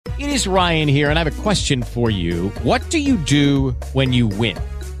It is Ryan here, and I have a question for you. What do you do when you win?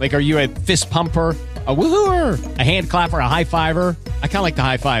 Like, are you a fist pumper, a woohooer, a hand clapper, a high fiver? I kind of like the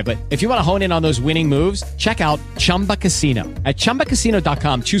high five, but if you want to hone in on those winning moves, check out Chumba Casino. At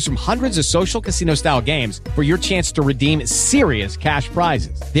ChumbaCasino.com, choose from hundreds of social casino-style games for your chance to redeem serious cash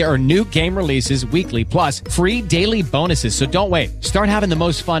prizes. There are new game releases weekly, plus free daily bonuses. So don't wait. Start having the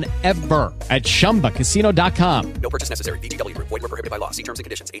most fun ever at ChumbaCasino.com. No purchase necessary. VGW Group. Void where prohibited by law. See terms and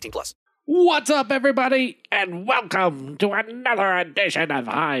conditions. 18+. What's up, everybody, and welcome to another edition of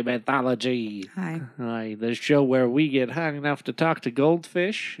High Mythology. Hi. The show where we get high enough to talk to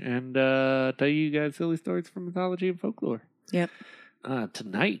goldfish and tell you guys silly stories from mythology and folklore. Yep.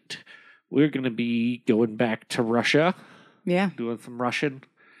 Tonight, we're going to be going back to Russia. Yeah. Doing some Russian.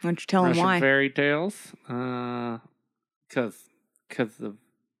 Why don't you tell them why? Fairy tales. Because of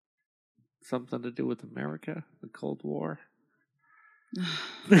something to do with America, the Cold War.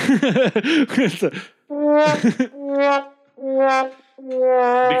 Because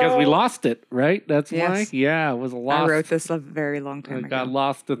we lost it, right? That's why? Yeah, it was lost. I wrote this a very long time ago. It got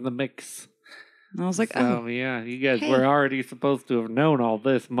lost in the mix. And I was like, yeah, you guys were already supposed to have known all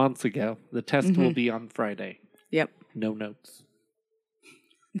this months ago. The test will be on Friday. Yep. No notes.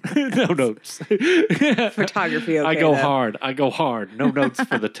 No notes. Photography, okay. I go hard. No notes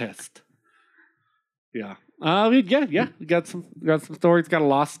for the test. Yeah. Yeah. We got some stories. Got a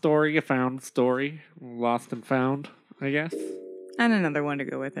lost story, a found story, lost and found, I guess, and another one to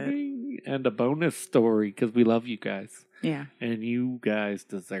go with it, and a bonus story because we love you guys. Yeah, and you guys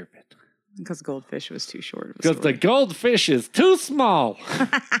deserve it. Because goldfish was too short. Because the goldfish is too small.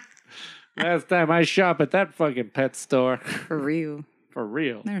 Last time I shop at that fucking pet store. For real.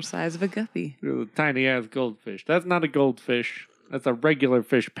 They're the size of a guppy. A tiny ass goldfish. That's not a goldfish. That's a regular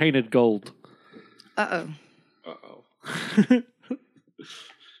fish painted gold. Uh-oh.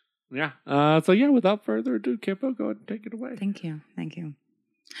 Yeah. So without further ado, Kimbo, go ahead and take it away. Thank you.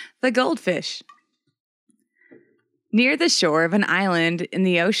 The goldfish. Near the shore of an island in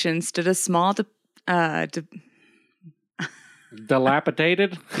the ocean stood a small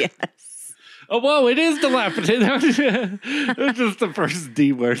dilapidated? Yes. Oh, whoa, it is dilapidated. That's just the first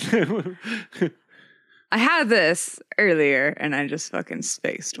D word. I had this earlier, and I just fucking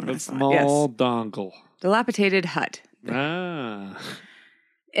spaced when I saw it. Small dongle. Dilapidated hut. Ah.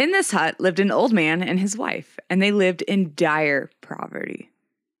 In this hut lived an old man and his wife, and they lived in dire poverty.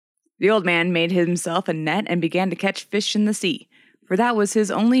 The old man made himself a net and began to catch fish in the sea, for that was his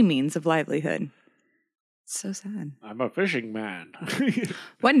only means of livelihood. So sad. I'm a fishing man.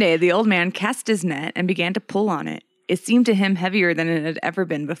 One day, the old man cast his net and began to pull on it. It seemed to him heavier than it had ever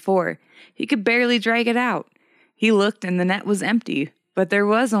been before. He could barely drag it out. He looked, and the net was empty, but there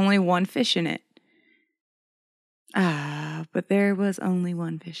was only one fish in it. But there was only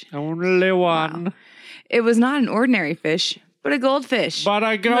one fish. Only one. Wow. It was not an ordinary fish, but a goldfish. But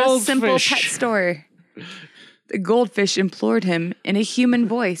a goldfish. A simple pet store. The goldfish implored him in a human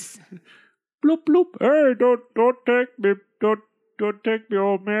voice. Bloop, bloop. Hey, don't take me. Don't take me,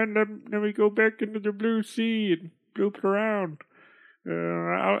 old man. Let me go back into the blue sea and bloop around.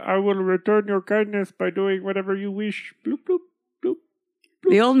 I will return your kindness by doing whatever you wish. Bloop, bloop, bloop,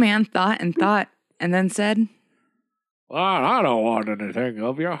 bloop. The old man thought and then said, Well, I don't want anything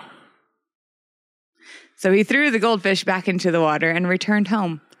of you. So he threw the goldfish back into the water and returned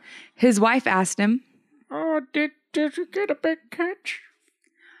home. His wife asked him, Oh, did you get a big catch?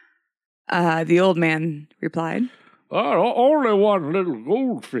 The old man replied, Only one little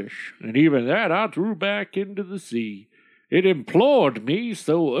goldfish, and even that I threw back into the sea. It implored me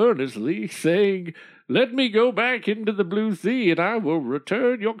so earnestly, saying, Let me go back into the blue sea, and I will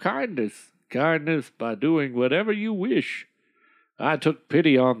return your kindness. Kindness by doing whatever you wish. I took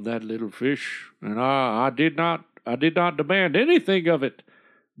pity on that little fish, and I did not demand anything of it,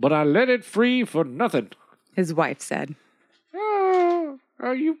 but I let it free for nothing. His wife said, Oh,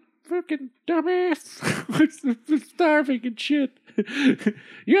 are you fucking dumbass? It's starving and shit.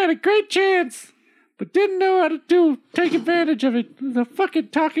 You had a great chance, but didn't know how to take advantage of it. The fucking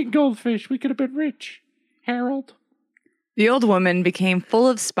talking goldfish. We could have been rich. Harold. The old woman became full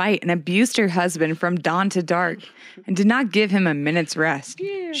of spite and abused her husband from dawn to dark and did not give him a minute's rest.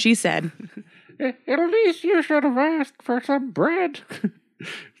 Yeah. She said, At least you should have asked for some bread.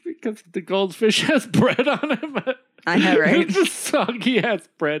 Because the goldfish has bread on him. I know, right? It's just soggy ass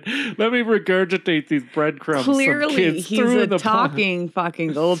bread. Let me regurgitate these breadcrumbs. Clearly, he's a talking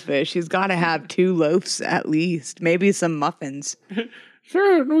fucking goldfish. He's got to have 2 loaves at least. Maybe some muffins.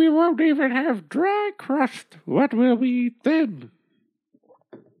 Soon we won't even have dry crust. What will we eat then?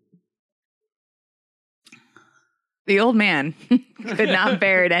 The old man could not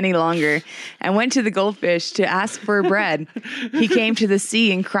bear it any longer and went to the goldfish to ask for bread. He came to the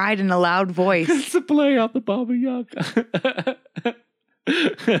sea and cried in a loud voice. It's a play on the Baba Yaga.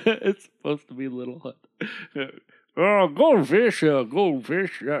 It's supposed to be Little Hut. Goldfish,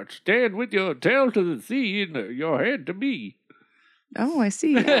 stand with your tail to the sea and your head to me. Oh, I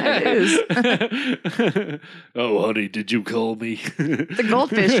see. Yeah, it is. Oh, honey, did you call me? The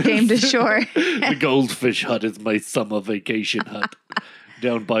goldfish came to shore. The goldfish hut is my summer vacation hut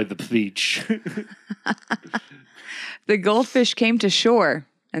down by the beach. The goldfish came to shore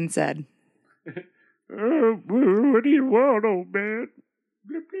and said, What do you want, old man?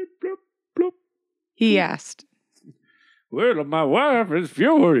 Blip, blip, blip, blip. He asked. Well, my wife is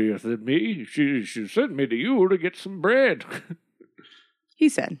furious at me. She sent me to you to get some bread. He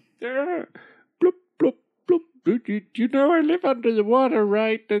said. Bloop, bloop, bloop. You know I live under the water,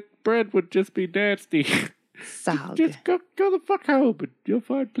 right? That bread would just be nasty. Sog. Just go the fuck home and you'll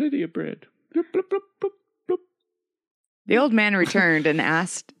find plenty of bread. Bloop, bloop, bloop, bloop, bloop. The old man returned and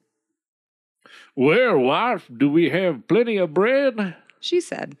asked. Well, wife, do we have plenty of bread? She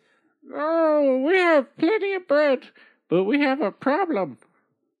said. Oh, we have plenty of bread, but we have a problem.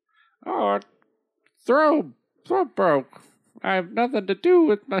 Oh, throw broke. I have nothing to do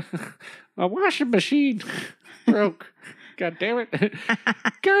with my washing machine. Broke. God damn it.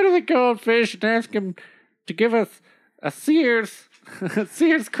 Go to the goldfish and ask him to give us a Sears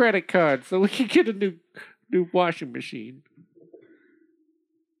credit card so we can get a new washing machine.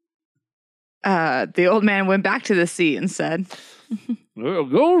 The old man went back to the sea and said, Well,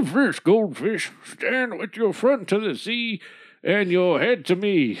 goldfish, stand with your front to the sea and your head to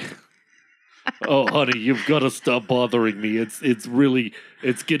me. Oh, honey, you've got to stop bothering me. It's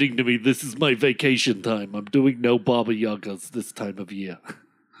getting to me. This is my vacation time. I'm doing no Baba Yagas this time of year.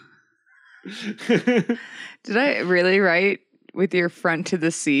 Did I really write with your front to the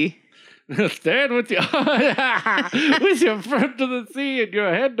sea? Stand with your front to the sea and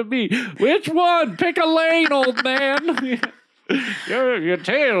your head to me. Which one? Pick a lane, old man. Your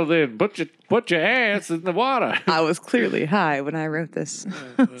tail then. Put your ass in the water. I was clearly high when I wrote this.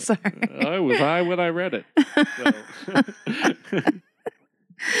 Sorry. I was high when I read it. So.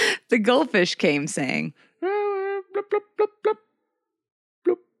 The goldfish came saying, Blub, blub, blub, blub.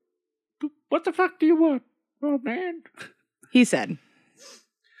 Blub, blub. What the fuck do you want, old man? He said,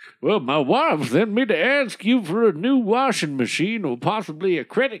 Well, my wife sent me to ask you for a new washing machine or possibly a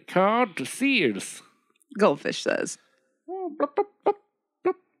credit card to Sears. Goldfish says. Oh, blub, blub, blub,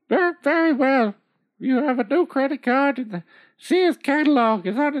 blub. Very well. You have a new credit card and the Sears catalog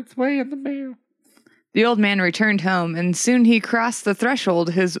is on its way in the mail. The old man returned home, and soon he crossed the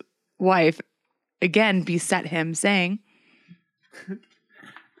threshold. His wife again beset him, saying,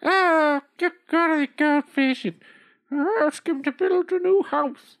 Go to the goldfish and ask him to build a new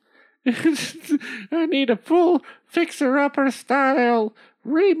house. I need a full fixer-upper style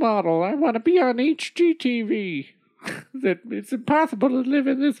remodel. I want to be on HGTV. It's impossible to live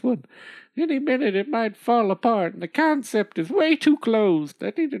in this one. Any minute it might fall apart, and the concept is way too closed.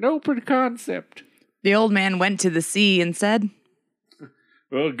 I need an open concept. The old man went to the sea and said,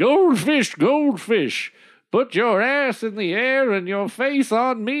 Well, goldfish, put your ass in the air and your face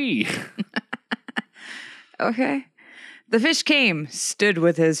on me. Okay. The fish came, stood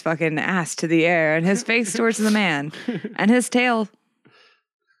with his fucking ass to the air and his face towards the man, and his tail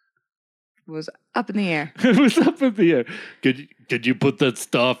was up in the air. It was up in the air. Could you put that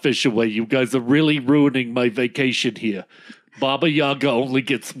starfish away? You guys are really ruining my vacation here. Baba Yaga only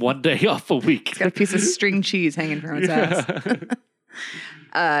gets one day off a week. It's got a piece of string cheese hanging from its ass.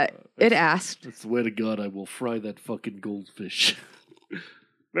 It asked, I swear to God, I will fry that fucking goldfish.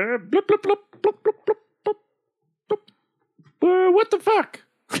 Blub, blub, blub, blub, blub, blub, blub, blub. What the fuck?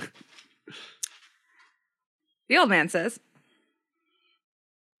 the old man says,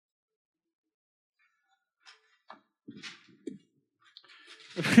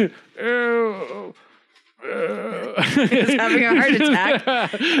 He's having a heart attack.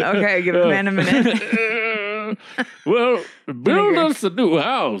 Okay, give the man a minute. Well, build us a new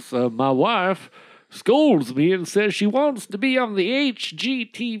house. My wife scolds me and says she wants to be on the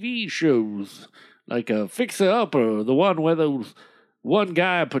HGTV shows. Like a fixer-upper, the one where those one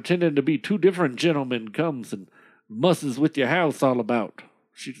guy pretending to be two different gentlemen comes and musses with your house all about.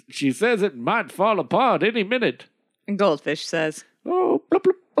 She says it might fall apart any minute. And Goldfish says, Oh, blub,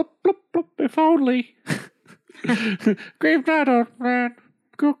 blub, blub, blub, blub, if only. Grave night, old man.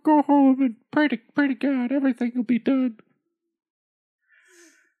 Go home and pray to God. Everything will be done.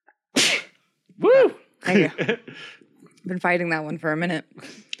 Woo! Thank you. Been fighting that one for a minute.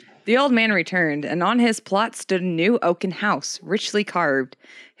 The old man returned, and on his plot stood a new oaken house, richly carved.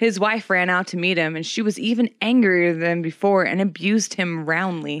 His wife ran out to meet him, and she was even angrier than before and abused him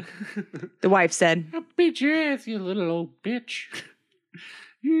roundly. The wife said, I'll beat your ass, you little old bitch.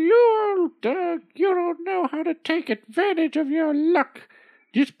 You old dog, you don't know how to take advantage of your luck.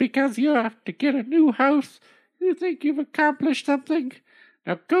 Just because you have to get a new house, you think you've accomplished something?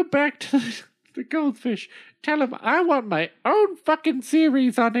 Now go back to the goldfish. Tell him I want my own fucking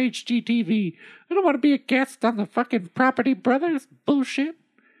series on HGTV. I don't want to be a guest on the fucking Property Brothers bullshit.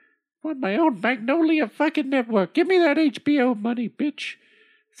 I want my own Magnolia fucking network. Give me that HBO money, bitch.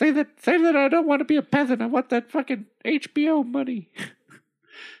 Say that I don't want to be a peasant. I want that fucking HBO money.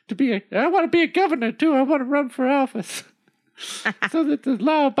 I want to be a governor too. I want to run for office. So that the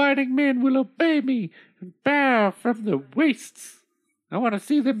law-abiding men will obey me and bow from the wastes. I want to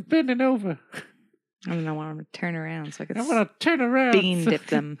see them bending over. I want to turn around so I want to turn around. Bean dip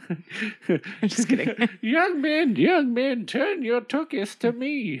them. I'm just kidding. Young men, turn your tuchus to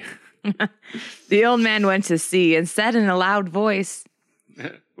me. The old man went to see and said in a loud voice,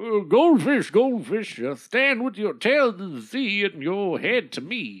 Goldfish, stand with your tail to the sea and your head to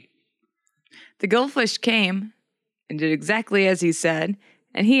me. The goldfish came and did exactly as he said,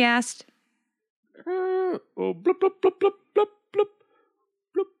 and he asked, blup, blup, blup, blup, blup, blup,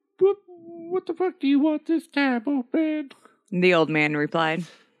 blup, blup. What the fuck do you want this time, old man? The old man replied,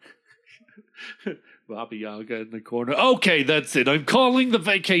 Baba Yaga in the corner. Okay, that's it. I'm calling the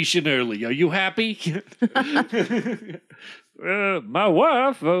vacation early. Are you happy? My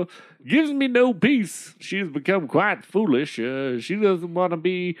wife gives me no peace. She's become quite foolish. She doesn't want to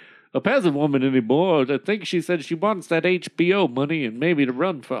be a peasant woman anymore. I think she said she wants that HBO money and maybe to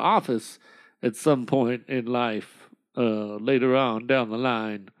run for office at some point in life later on down the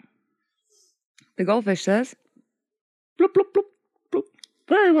line. The goldfish says, Bloop, bloop, bloop, bloop.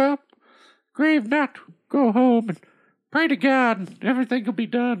 Very well. Grave not. Go home and pray to God and everything will be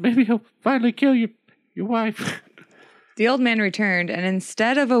done. Maybe he'll finally kill your wife. The old man returned, and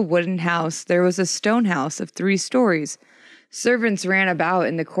instead of a wooden house, there was a stone house of 3 stories. Servants ran about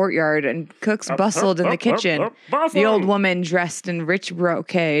in the courtyard, and cooks bustled in the kitchen. The old woman dressed in rich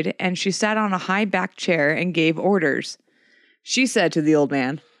brocade, and she sat on a high-backed chair and gave orders. She said to the old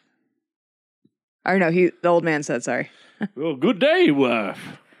man, the old man said, sorry. Well, good day,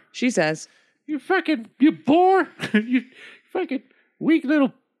 wife. She says, You bore? You fucking weak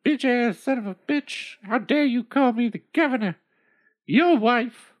little bitch-ass son of a bitch. How dare you call me the governor? Your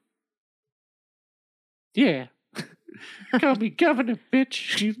wife. Yeah. Call me governor,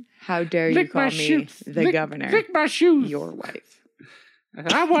 bitch. How dare you call me the governor? Lick my shoes. Your wife.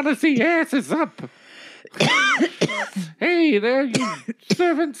 I want to see asses up. Hey there, you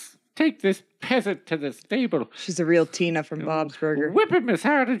servants. Take this peasant to the stable. She's a real Tina from Bob's Burger. Whip him as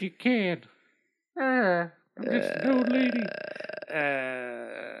hard as you can. I'm just an old lady.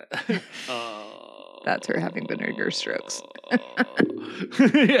 That's her having vinegar strokes.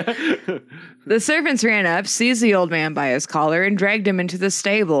 Yeah. The servants ran up, seized the old man by his collar, and dragged him into the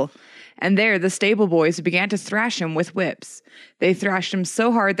stable. And there the stable boys began to thrash him with whips. They thrashed him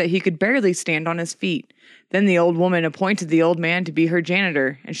so hard that he could barely stand on his feet. Then the old woman appointed the old man to be her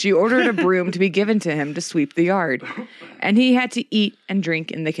janitor, and she ordered a broom to be given to him to sweep the yard. And he had to eat and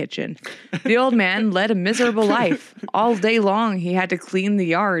drink in the kitchen. The old man led a miserable life. All day long he had to clean the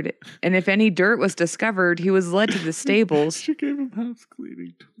yard, and if any dirt was discovered, he was led to the stables. She gave him house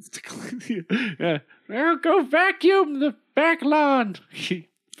cleaning tools to clean the... Yeah. Well, go vacuum the back lawn.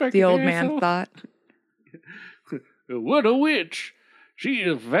 The old man thought. What a witch. She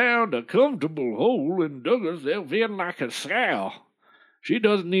has found a comfortable hole and dug herself in like a sow. She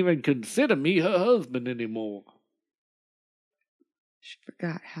doesn't even consider me her husband anymore. She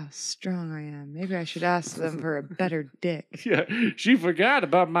forgot how strong I am. Maybe I should ask them for a better dick. Yeah, she forgot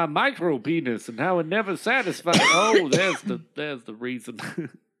about my micro penis and how it never satisfied. Oh, there's the reason.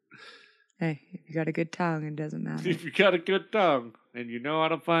 Hey, if you got a good tongue, it doesn't matter. If you got a good tongue and you know how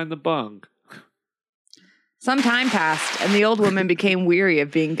to find the bung. Some time passed, and the old woman became weary of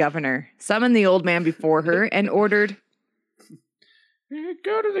being governor, summoned the old man before her, and ordered,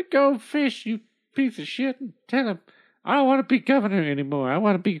 Go to the goldfish, you piece of shit, and tell him I don't want to be governor anymore. I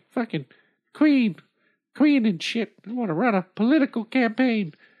want to be fucking queen and shit. I want to run a political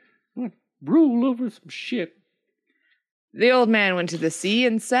campaign. I want to rule over some shit. The old man went to the sea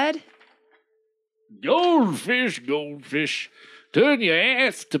and said, Goldfish, turn your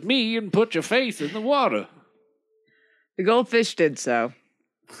ass to me and put your face in the water. The goldfish did so,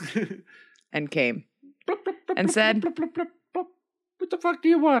 and came, and said, What the fuck do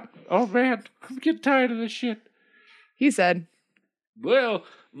you want? Oh man, I'm getting tired of this shit. He said, Well,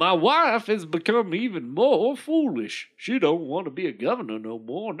 my wife has become even more foolish. She don't want to be a governor no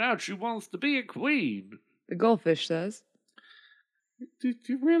more. Now she wants to be a queen. The goldfish says. Did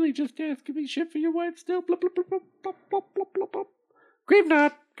you really just asking me shit for your wife still? Blah, blah, blah, blah, blah, blah, blah, blah, blah. Grieve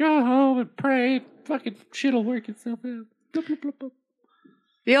not. Go home and pray. Fucking shit'll work itself out. Blah, blah, blah, blah.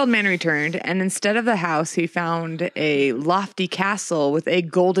 The old man returned, and instead of the house, he found a lofty castle with a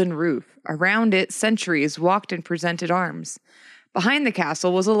golden roof. Around it, centuries walked and presented arms. Behind the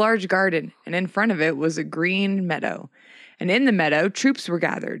castle was a large garden, and in front of it was a green meadow. And in the meadow, troops were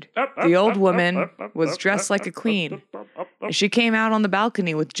gathered. The old woman was dressed like a queen, and she came out on the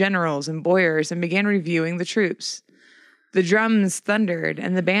balcony with generals and boyars and began reviewing the troops. The drums thundered,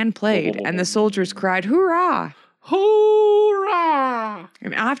 and the band played, and the soldiers cried, "Hurrah! Hoorah!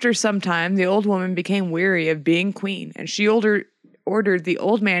 And after some time, the old woman became weary of being queen, and she ordered the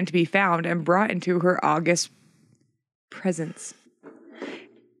old man to be found and brought into her august presence.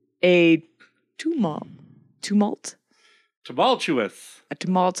 A tumult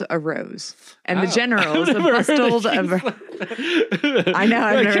arose, and the generals bustled. I know,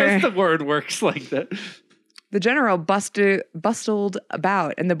 I guess the word works like that. The general bustled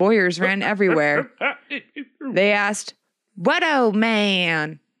about, and the boyars ran everywhere. They asked, "What, oh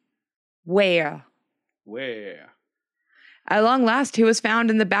man? Where?" At long last, he was found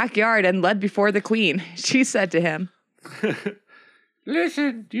in the backyard and led before the queen. She said to him,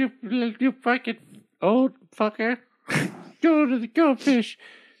 "Listen, you fucking old fucker. Go to the goldfish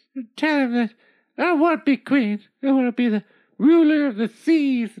and tell him that I don't want to be queen. I want to be the ruler of the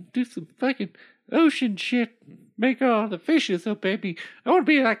seas and do some fucking ocean shit. Make all the fishes obey me. I want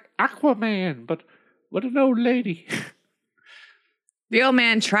to be like Aquaman, but what an old lady." The old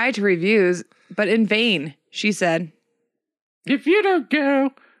man tried to refuse, but in vain. She said, "If you don't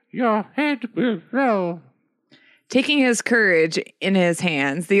go, your head will roll." Taking his courage in his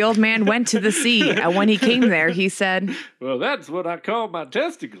hands, the old man went to the sea, and when he came there, he said, "Well, that's what I call my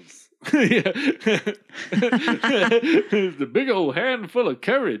testicles." It's a big old handful of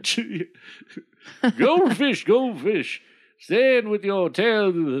courage. Goldfish, goldfish, stand with your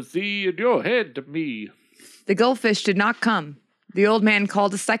tail to the sea and your head to me. The goldfish did not come. The old man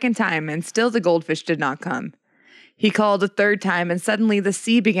called a second time, and still the goldfish did not come. He called a third time, and suddenly the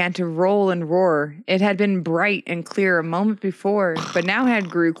sea began to roll and roar. It had been bright and clear a moment before, but now had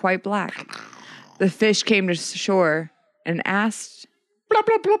grew quite black. The fish came to shore and asked, "Blah,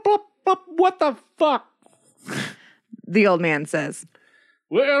 blah, blah, blah, blah, what the fuck?" The old man says,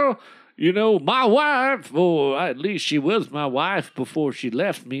 "Well, my wife, or at least she was my wife before she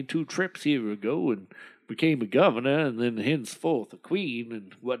left me 2 trips here ago and became a governor and then henceforth a queen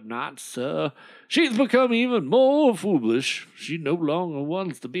and whatnot, sir. She's become even more foolish. She no longer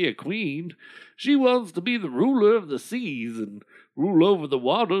wants to be a queen. She wants to be the ruler of the seas and rule over the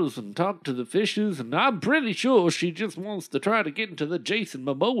waters and talk to the fishes, and I'm pretty sure she just wants to try to get into the Jason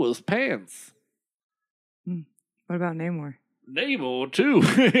Momoa's pants." What about Namor? Namor, too.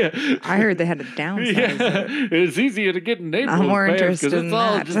 I heard they had a downside. Yeah, it's easier to get in Namor's I'm more pants interested because in it's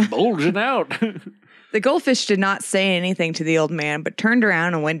all that. just bulging out. The goldfish did not say anything to the old man, but turned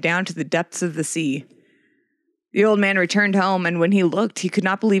around and went down to the depths of the sea. The old man returned home, and when he looked, he could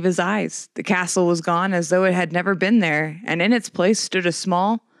not believe his eyes. The castle was gone as though it had never been there, and in its place stood a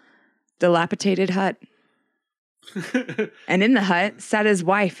small, dilapidated hut. And in the hut sat his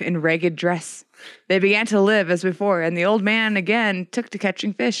wife in ragged dress. They began to live as before, and the old man again took to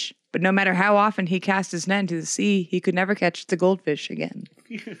catching fish. But no matter how often he cast his net into the sea, he could never catch the goldfish again.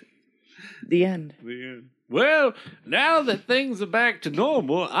 The end. Well, now that things are back to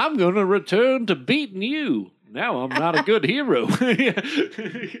normal, I'm going to return to beating you. Now I'm not a good hero. They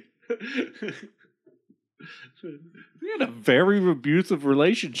had a very abusive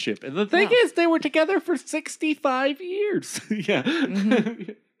relationship. And the thing is, they were together for 65 years. Yeah.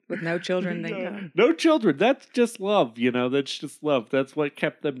 Mm-hmm. With no children, thank God. No children. That's just love, That's just love. That's what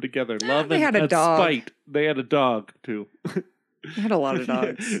kept them together. Love they and had a dog. spite. They had a dog, too. They had a lot of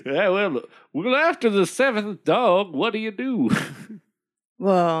dogs. Yeah, well, after the 7th dog, what do you do?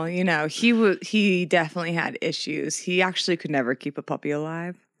 Well, he definitely had issues. He actually could never keep a puppy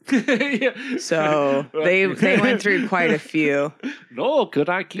alive. Yeah. So they went through quite a few. No, could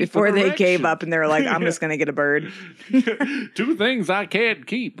I keep before they erection? gave up and they were like, "I'm just gonna get a bird." 2 things I can't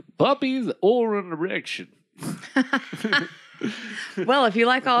keep: puppies or an erection. Well, if you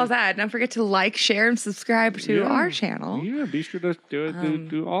like all of that, don't forget to like, share, and subscribe to our channel. Yeah, be sure to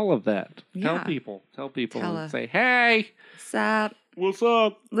do all of that. Yeah. Tell people, Tell and us. say, "Hey, What's up? what's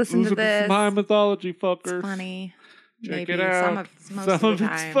up? Listen to this. Some high mythology fuckers. It's funny. Check Maybe it out. most of the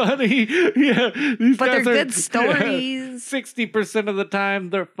time. It's funny. Yeah, these But they're guys are good stories. 60% of the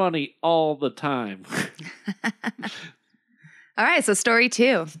time, they're funny all the time. All right, so story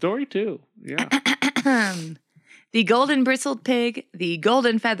 2. Story 2. Yeah. The golden bristled pig, the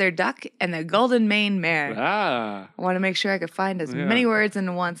golden feathered duck, and the golden maned mare. Ah. I want to make sure I could find as many words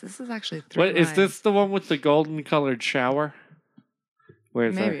in once. This is actually 3 What lines. is this? The one with the golden colored shower?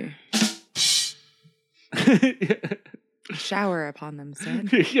 Where's Maybe. Shower upon them,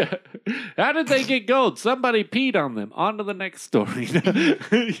 said. Yeah. How did they get gold? Somebody peed on them. On to the next story.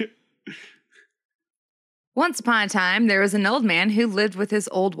 Once upon a time, there was an old man who lived with his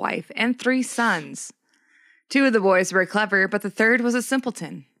old wife and 3 sons. 2 of the boys were clever, but the third was a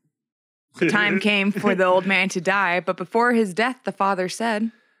simpleton. The time came for the old man to die, but before his death, the father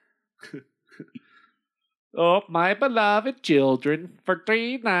said, Oh, my beloved children, for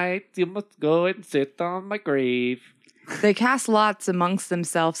 3 nights you must go and sit on my grave. They cast lots amongst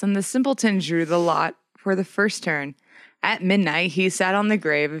themselves, and the simpleton drew the lot for the first turn. At midnight, he sat on the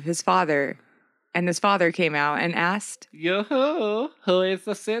grave of his father, and his father came out and asked, Yoo-hoo, who is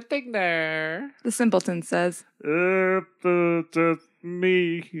sitting there? The simpleton says, That's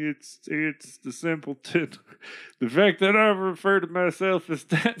me. It's the simpleton. The fact that I refer to myself as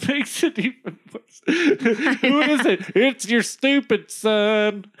that makes it even worse. Who is it? It's your stupid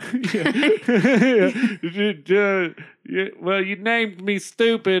son. Well, you named me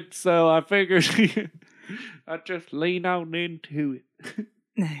stupid, so I figured I just lean on into it.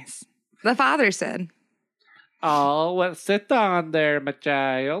 Nice. The father said, Oh, well, sit on there, my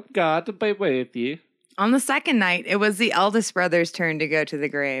child. God will be with you. On the second night, it was the eldest brother's turn to go to the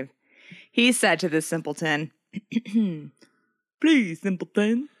grave. He said to the simpleton, Please,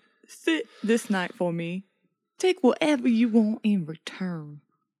 simpleton, sit this night for me. Take whatever you want in return.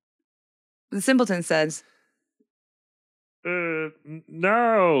 The simpleton says,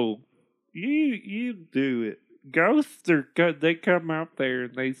 No. You do it. Ghosts are good. They come out there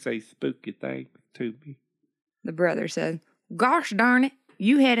and they say spooky things to me. The brother said, Gosh darn it,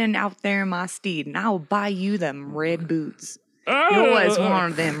 you heading out there in my steed, and I'll buy you them red boots. You always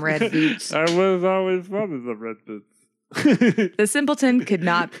wanted them red boots. I was always wanted the red boots. The simpleton could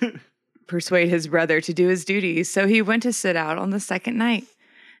not persuade his brother to do his duties, so he went to sit out on the second night.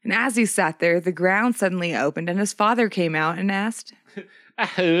 And as he sat there, the ground suddenly opened, and his father came out and asked,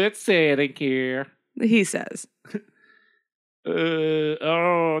 Who's sitting here? He says, Dude,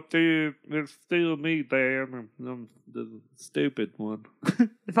 it's still me, Dan. I'm the stupid one.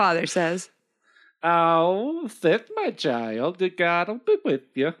 The father says, Oh, sit, my child. God will be with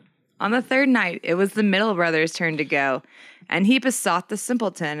you. On the third night, it was the middle brother's turn to go, and he besought the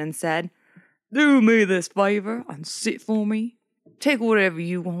simpleton and said, Do me this favor and sit for me. Take whatever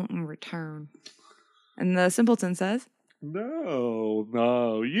you want in return. And the simpleton says,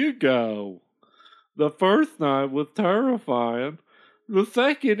 No, you go. The first night was terrifying. The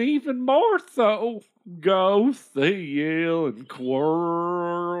second even more so. Ghosts, they yell and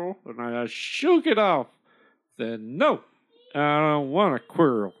quarrel. And I shook it off. Said, no, I don't want to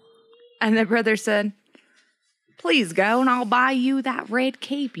quarrel. And the brother said, Please go and I'll buy you that red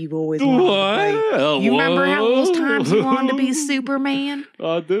cape you always wanted to wear. You remember how those times you wanted to be Superman?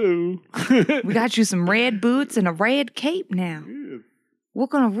 I do. We got you some red boots and a red cape now. We're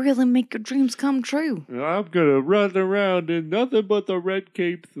going to really make your dreams come true. I'm going to run around in nothing but the red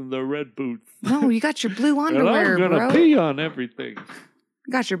capes and the red boots. No, you got your blue underwear, and I'm bro. going to pee on everything.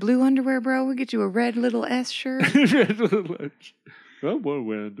 Got your blue underwear, bro? We'll get you a red little S shirt. Red little S. I want to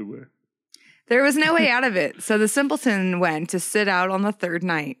wear underwear. There was no way out of it, so the simpleton went to sit out on the third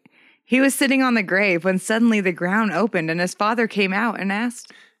night. He was sitting on the grave when suddenly the ground opened and his father came out and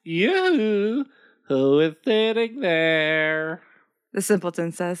asked, You, who is sitting there? The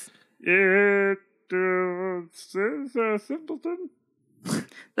simpleton says, It is a simpleton.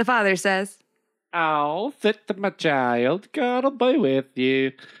 The father says, Oh, sit, my child. God will be with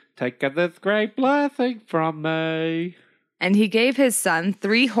you. Take this great blessing from me. And he gave his son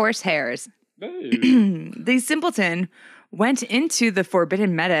 3 horse hairs. The simpleton went into the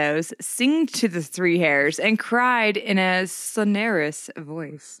forbidden meadows, singing to the 3 hares, and cried in a sonorous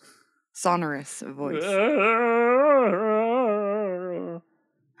voice. At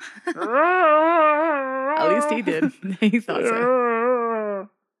least he did. He thought so.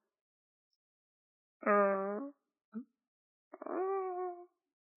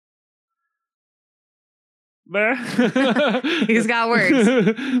 He's got words.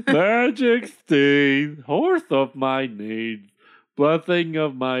 Magic steed, horse of my needs, blessing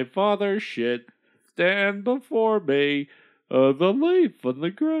of my father's shit, stand before me, the leaf and the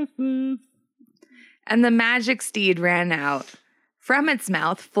grasses. And the magic steed ran out. From its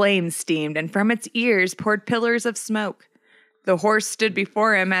mouth, flames steamed, and from its ears poured pillars of smoke. The horse stood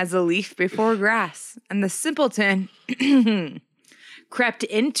before him as a leaf before grass, and the simpleton crept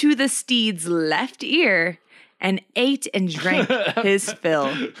into the steed's left ear and ate and drank his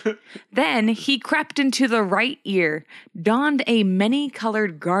fill. Then he crept into the right ear, donned a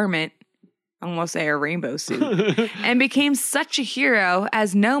many-colored garment, almost say a rainbow suit, and became such a hero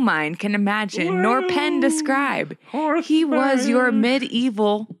as no mind can imagine nor pen describe. He was your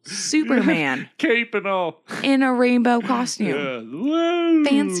medieval Superman. Cape and all. In a rainbow costume. Yeah. Whoa.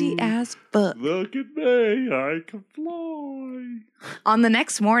 Fancy as fuck. Look at me, I can fly. On the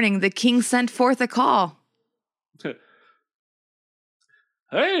next morning, the king sent forth a call.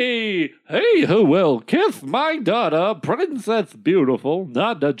 Hey, who will kiss my daughter, Princess Beautiful?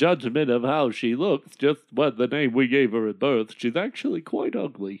 Not a judgment of how she looks, just what the name we gave her at birth. She's actually quite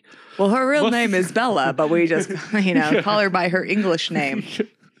ugly. Well, her real name is Bella, but we just, call her by her English name. He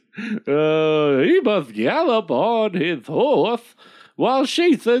must gallop on his horse while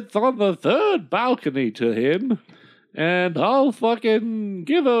she sits on the third balcony to him. And I'll fucking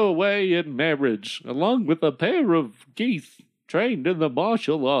give her away in marriage, along with a pair of geese trained in the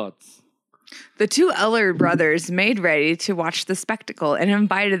martial arts. The two elder brothers made ready to watch the spectacle and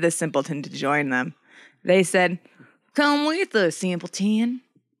invited the simpleton to join them. They said, "Come with us, simpleton."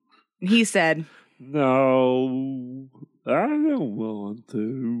 And he said, "No, I don't want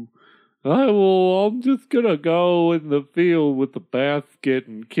to. I'm just gonna go in the field with the basket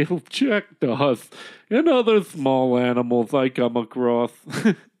and kill jackdaws and other small animals I come across.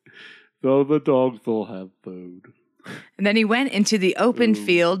 So the dogs will have food." And then he went into the open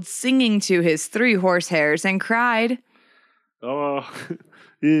field, singing to his 3 horsehairs, and cried,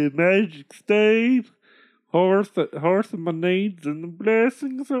 Magic steed, horse of my needs, and the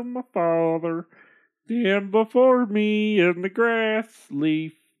blessings of my father, stand before me in the grass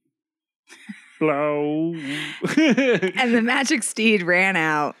leaf blow." And the magic steed ran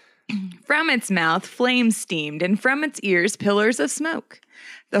out. From its mouth, flames steamed, and from its ears, pillars of smoke.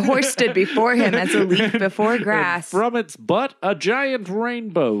 The horse stood before him as a leaf before grass. And from its butt, a giant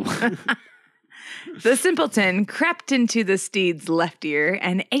rainbow. The simpleton crept into the steed's left ear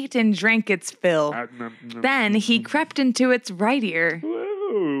and ate and drank its fill. Then he crept into its right ear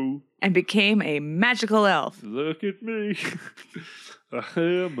Whoa. and became a magical elf. Look at me. I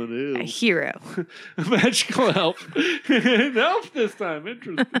am an elf. A hero. A magical elf. An elf this time.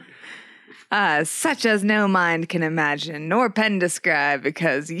 Interesting. Such as no mind can imagine, nor pen describe,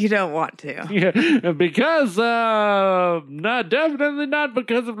 because you don't want to. Yeah, because, definitely not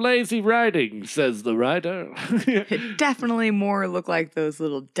because of lazy writing, says the writer. It definitely more look like those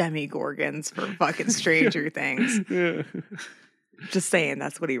little demigorgons from fucking Stranger Things. Yeah. Just saying,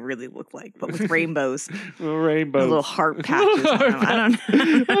 that's what he really looked like, but with rainbows. Rainbows. Little heart patches. I don't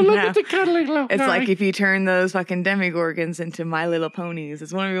know. Look at the cuddly little It's guy. like if you turn those fucking demigorgons into My Little Ponies.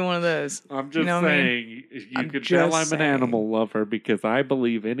 It's one of those. I'm just You know what I saying, mean? you I'm can just tell I'm saying. an animal lover because I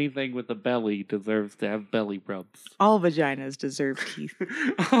believe anything with a belly deserves to have belly rubs. All vaginas deserve teeth.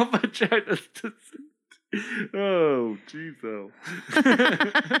 All vaginas deserve. Oh, jeez,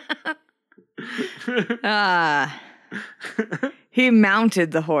 He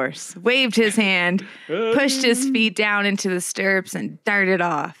mounted the horse, waved his hand, pushed his feet down into the stirrups, and darted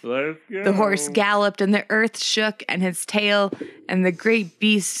off. Let's go. The horse galloped, and the earth shook, and his tail and the great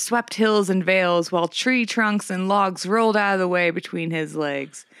beast swept hills and vales, while tree trunks and logs rolled out of the way between his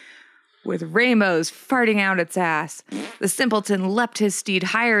legs. With rainbows farting out its ass, the simpleton leapt his steed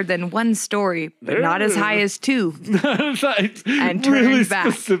higher than 1 story, but not as high as 2. And turned really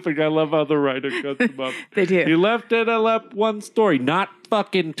back. specific. I love how the writer cuts them up. They do. He left it at 1 story, not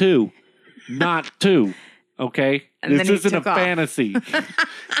fucking 2. Not 2. Okay? And this then he isn't a took off. fantasy.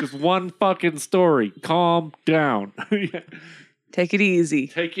 Just 1 fucking story. Calm down. Yeah. Take it easy.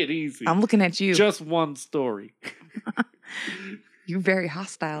 Take it easy. I'm looking at you. Just 1 story. You're very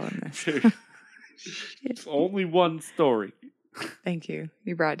hostile in this. It's only 1 story. Thank you.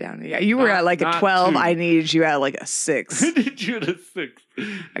 You brought it down. Yeah, you were at like a Not 12. 2. I needed you at like a 6. I did you at a 6.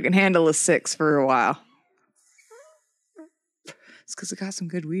 I can handle a 6 for a while. It's because I got some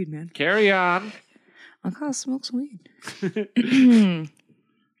good weed, man. Carry on. I gotta smoke some weed.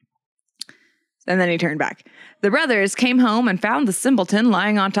 And then he turned back. The brothers came home and found the simpleton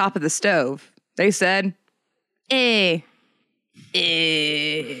lying on top of the stove. They said,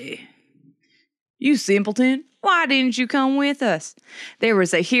 You simpleton, why didn't you come with us? There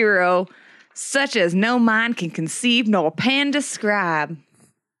was a hero such as no mind can conceive nor pen describe.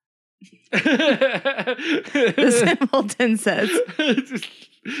 The simpleton says,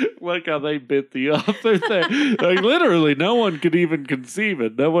 Like how they bit the author there. Like literally, no one could even conceive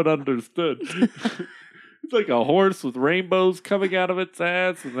it. No one understood. It's like a horse with rainbows coming out of its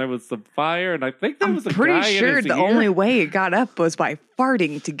ass, and there was some fire, and I think there was a Pretty guy sure in his the ear. only way it got up was by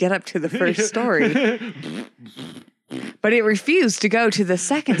farting to get up to the first story. But it refused to go to the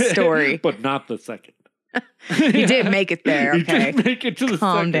second story. But not the second. He did make it there, He okay? did make it to the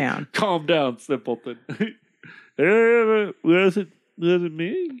Calm second. down. Calm down, simpleton. Was it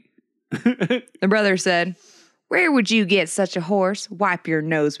me? The brother said, "Where would you get such a horse? Wipe your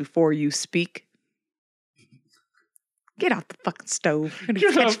nose before you speak. Get off the fucking stove. It'll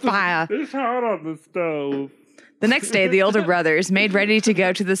Get catch off the- fire." It's hot on the stove. The next day, the older brothers made ready to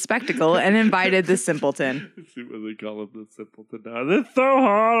go to the spectacle and invited the simpleton. Let's see what they call him, the simpleton now. It's so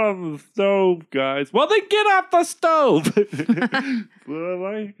hot on the stove, guys. Well, then get off the stove. Well,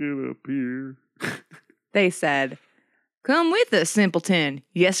 I like it up here. They said, "Come with us, simpleton.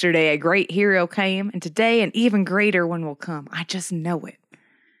 Yesterday a great hero came, and today an even greater one will come. I just know it."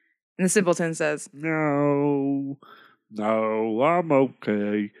 And the simpleton says, No, I'm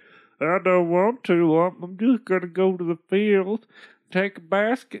okay. I don't want to. I'm just going to go to the field, take a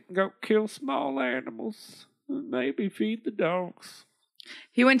basket, and go kill small animals. And maybe feed the dogs.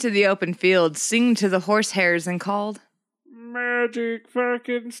 he went to the open field, singing to the horsehairs, and called, Magic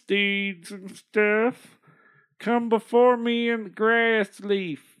fucking steeds and stuff. Come before me in the grass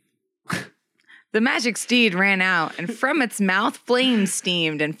leaf. The magic steed ran out, and from its mouth flames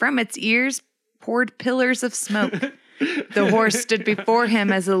steamed, and from its ears poured pillars of smoke. The horse stood before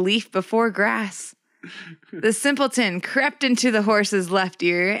him as a leaf before grass. The simpleton crept into the horse's left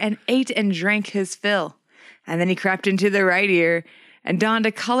ear and ate and drank his fill. And then he crept into the right ear and donned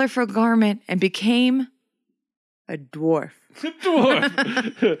a colorful garment and became a dwarf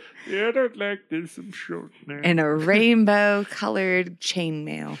Dwarf. Yeah, I don't like this. I'm short now. in a rainbow-colored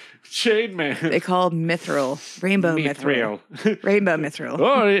chainmail. Chainman. They called mithril. Rainbow mithril. Rainbow mithril.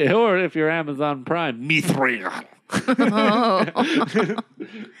 Or if you're Amazon Prime, Mithril. Oh.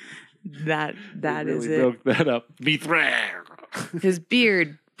 That Really is it. milk that up. Mithril. His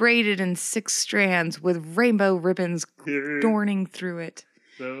beard braided in 6 strands with rainbow ribbons adorning through it.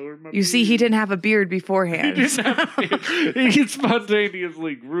 You see, he didn't have a beard beforehand. He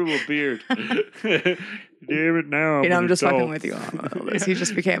spontaneously grew a beard. Damn it, now I'm just adult. fucking with you on all this. He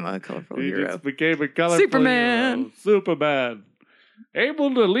just became a colorful He hero. just became a colorful Superman. hero. Superman.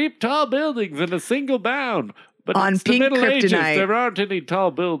 Able to leap tall buildings in a single bound. But On it's pink the Middle Ages. kryptonite. There aren't any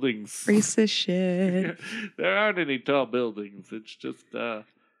tall buildings. Racist shit. There aren't any tall buildings. It's just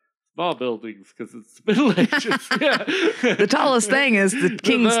small buildings because it's the Middle Ages. Yeah. The tallest thing is the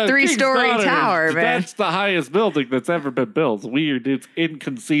king's The 3-story King's Daughter. tower, man. That's the highest building that's ever been built. It's weird. It's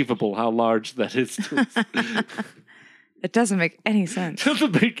inconceivable how large that is to us. It doesn't make any sense.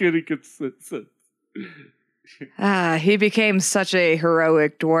 Doesn't make any sense. He became such a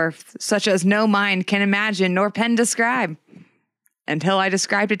heroic dwarf, such as no mind can imagine nor pen describe. Until I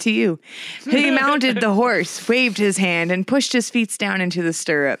described it to you. He mounted the horse, waved his hand, and pushed his feet down into the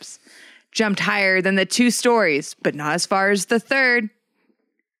stirrups. Jumped higher than the 2 stories, but not as far as the 3rd.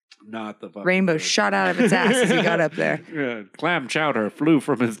 Not the fucking Rainbow third. shot out of its ass as he got up there. Yeah, clam chowder flew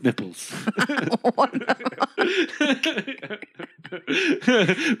from his nipples.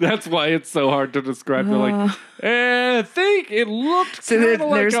 That's why it's so hard to describe. They're like, I think it looked So kind of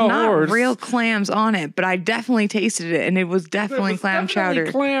like there's a not horse. real clams on it, but I definitely tasted it, and it was There definitely was clam definitely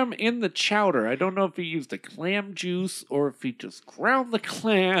chowder. clam in the chowder. I don't know if he used a clam juice or if he just ground the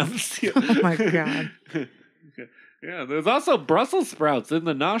clams. Oh my God. Yeah, there's also Brussels sprouts in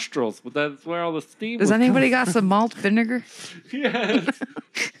the nostrils, but that's where all the steam Does was anybody coming got some malt vinegar? Yes.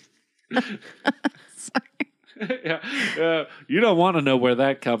 Yeah. You don't want to know where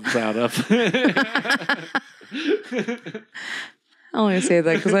that comes out of. I only say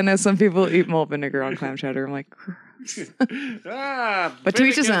that because I know some people eat malt vinegar on clam chowder. I'm like, gross. But to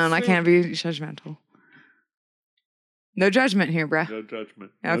each his own. I can't be judgmental. No judgment here, bruh. No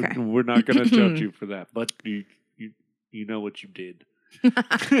judgment. Okay. We're not going to judge you for that, but you know what you did.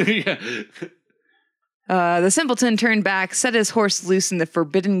 Yeah. The simpleton turned back, set his horse loose in the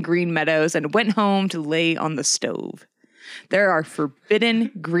forbidden green meadows, and went home to lay on the stove. There are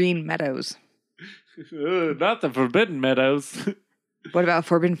forbidden green meadows. Not the Forbidden Meadows. What about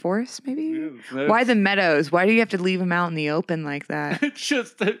forbidden forest, maybe? Yeah, Why the meadows? Why do you have to leave them out in the open like that? It's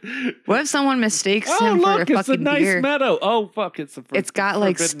just that. What if someone mistakes Oh, him look, for a it's a fucking nice deer? meadow. Oh, fuck, it's a It's got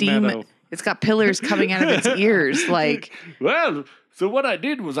like forbidden steam. meadow. It's got pillars coming out of its ears. Like, Well, so what I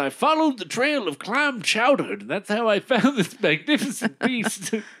did was I followed the trail of clam chowder, and that's how I found this magnificent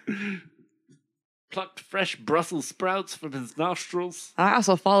beast. plucked fresh Brussels sprouts from his nostrils. I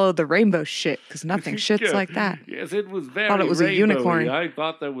also followed the rainbow shit, because nothing shits Yeah. like that. Yes, it was very Thought it was a rainbowy. unicorn. I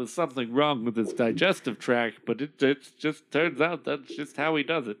thought there was something wrong with his digestive tract, but it just turns out that's just how he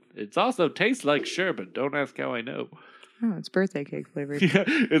does it. It also tastes like sherbet. Don't ask how I know. Oh, it's birthday cake flavored. Yeah,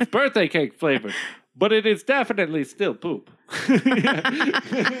 it's birthday cake flavored, but it is definitely still poop.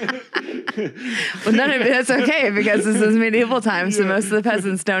 Well, none of it, that's okay, because this is medieval times, so most of the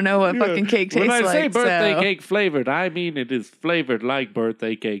peasants don't know what fucking cake tastes When I say like. birthday so. cake flavored, I mean it is flavored like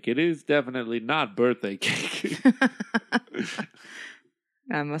birthday cake. It is definitely not birthday cake.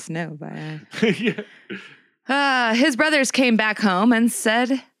 I must know by Yeah. his brothers came back home and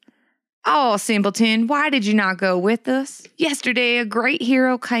said, "Oh, simpleton, why did you not go with us? Yesterday a great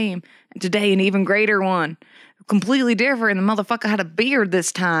hero came, and today an even greater one. Completely different. The motherfucker had a beard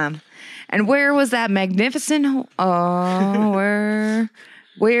this time. And where was that magnificent where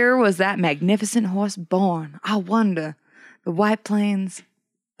was that magnificent horse born? I wonder. The White Plains.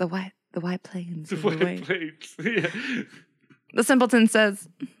 The White Plains. of the way." White plates. Yeah. The simpleton says,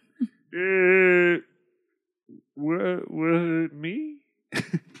 Was it me?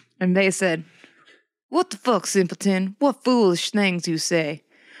 and they said, "What the fuck, simpleton? What foolish things you say?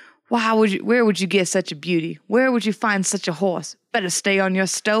 Where would you get such a beauty? Where would you find such a horse? Better stay on your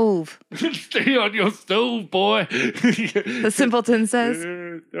stove." Stay on your stove, boy. The simpleton says,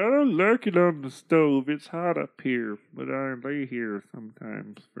 I don't like it on the stove. It's hot up here, but I lay here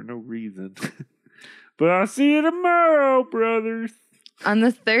sometimes for no reason. But I'll see you tomorrow, brothers. On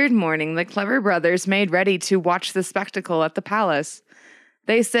the third morning, the clever brothers made ready to watch the spectacle at the palace.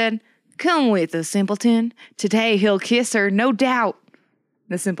 They said, "Come with us, simpleton. Today he'll kiss her, no doubt."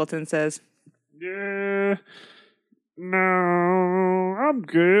 The simpleton says, Yeah, no, I'm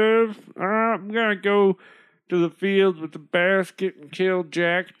good. I'm gonna go to the field with the basket and kill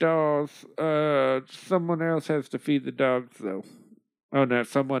jackdaws. Someone else has to feed the dogs, though. Oh, no,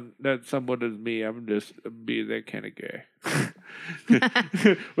 that someone is me. I'm being that kind of guy.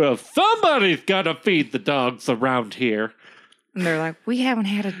 Well, somebody's gotta feed the dogs around here. and they're like, "We haven't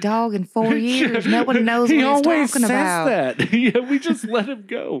had a dog in 4 years. No one knows what He he's always talking says about." that. Yeah, we just let him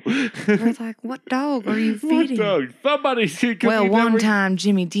go. We're like, "What dog are you What feeding?" dog? Somebody's Well, one time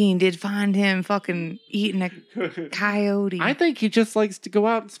Jimmy Dean did find him fucking eating a coyote. I think he just likes to go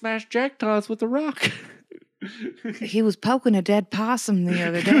out and smash jackdaws with a rock. He was poking a dead possum the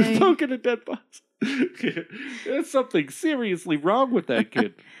other He was day. poking a dead possum. There's something seriously wrong with that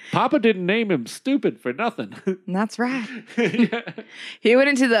kid. Papa didn't name him stupid for nothing. That's right. Yeah. He went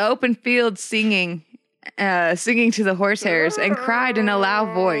into the open field singing to the horsehairs and cried in a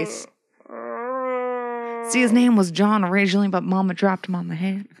loud voice. See, his name was John originally, but Mama dropped him on the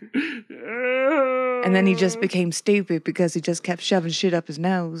head. And then he just became stupid because he just kept shoving shit up his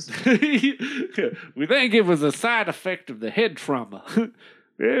nose. We think it was a side effect of the head trauma.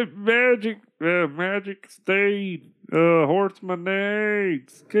 Magic steed, horseman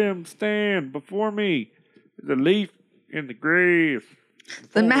eggs, come stand before me. The leaf in the grass.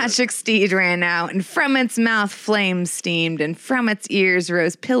 The magic steed ran out, and from its mouth flames steamed, and from its ears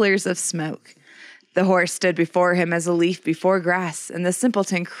rose pillars of smoke. The horse stood before him as a leaf before grass, and the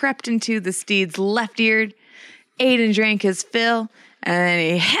simpleton crept into the steed's left ear, ate and drank his fill, and then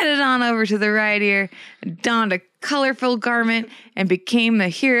he headed on over to the right ear, donned a colorful garment, and became the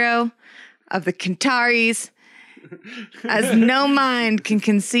hero of the Cantares. As no mind can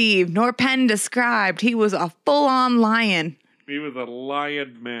conceive, nor pen described, he was a full-on lion. He was a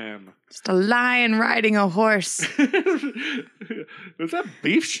lion man. Just a lion riding a horse. Was that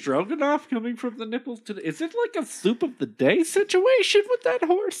beef stroganoff coming from the nipples today? Is it like a soup of the day situation with that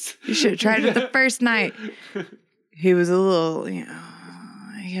horse? You should have tried it the first night. He was a little, he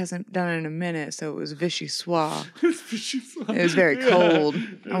hasn't done it in a minute, so it was vichyssoise. It was very cold.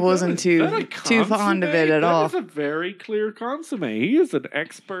 I wasn't too fond of it at all. That is a very clear consomme. He is an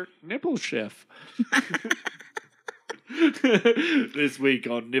expert nipple chef. This week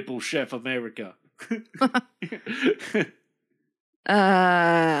on Nipple Chef America.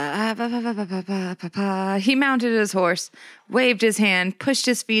 He mounted his horse, waved his hand, pushed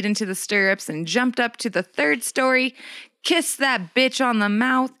his feet into the stirrups, and jumped up to the third story, kissed that bitch on the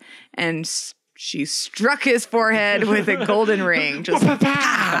mouth, and she struck his forehead with a golden ring. Just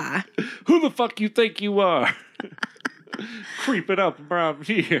ah. Who the fuck you think you are? Creeping up around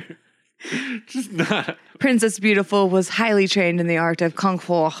here. Just not. Princess Beautiful was highly trained in the art of kung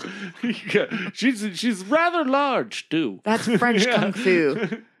fu. Yeah, she's rather large too. That's French kung fu.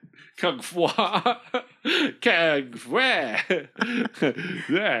 Kung fu. Kung fu.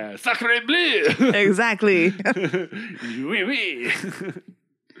 Yeah, sacre bleu. Exactly. Oui, oui.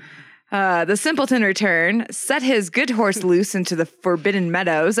 The simpleton returned, set his good horse loose into the forbidden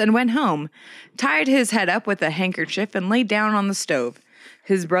meadows, and went home, tied his head up with a handkerchief, and lay down on the stove.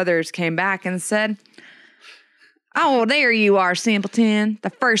 His brothers came back and said, "Oh, there you are, simpleton. The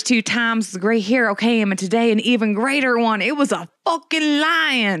first 2 times the great hero came, and today an even greater one. It was a fucking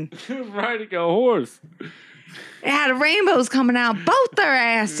lion. Riding a horse. It had rainbows coming out both their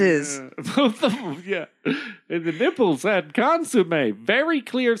asses." Both of them, yeah. And the nipples had consomme. Very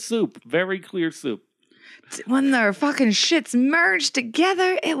clear soup. Very clear soup. When their fucking shits merged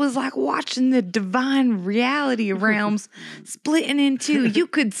together, it was like watching the divine reality realms splitting in two. You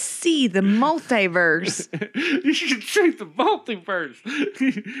could see the multiverse. You should see the multiverse.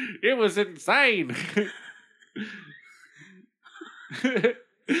 It was insane.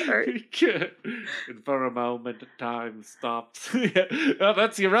 And for a moment, time stops. Oh,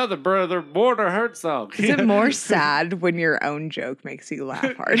 that's your other brother, Werner Herzog. Is it more sad when your own joke makes you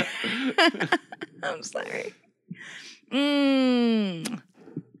laugh hard? I'm sorry.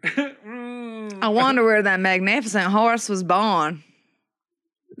 I wonder where that magnificent horse was born,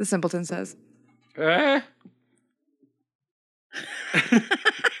 the simpleton says.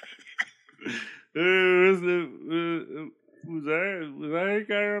 Was I the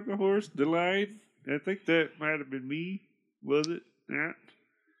guy on the horse? The lion? I think that might have been me. Was it? Yeah.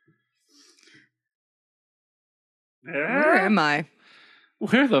 Where am I?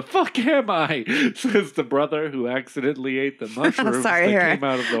 Where the fuck am I? Says the brother who accidentally ate the mushrooms that came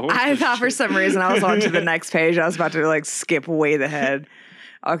out of the horse. I thought for some reason I was on to the next page. I was about to skip way ahead.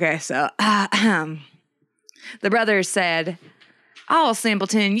 Okay, so the brother said, "Oh,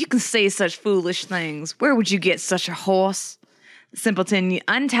 simpleton, you can say such foolish things. Where would you get such a horse?" Simpleton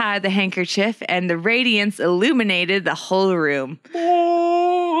untied the handkerchief, and the radiance illuminated the whole room.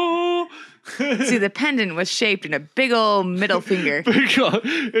 See, the pendant was shaped in a big old middle finger.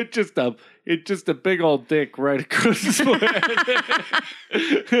 It's just a big old dick right across his forehead.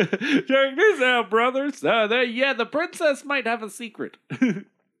 Check this out, brothers. The princess might have a secret.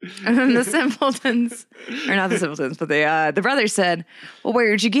 And then the simpletons, or not the simpletons, but the brothers said, "Well,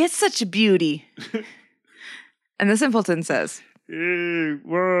 where'd you get such a beauty?" And the simpleton says,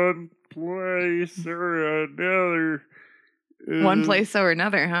 "One place or another." One place or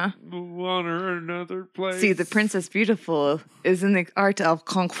another, huh? One or another place. See, the Princess Beautiful is in the art of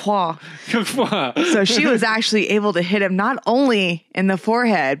conquer. So she was actually able to hit him not only in the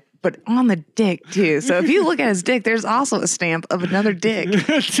forehead, but on the dick, too. So if you look at his dick, there's also a stamp of another dick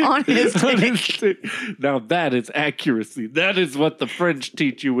on his dick. Now that is accuracy. That is what the French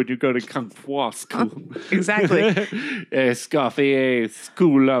teach you when you go to Kung Fu school. Exactly. Escoffier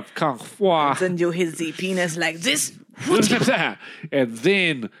School of Kung Fu. Then you hit the penis like this. And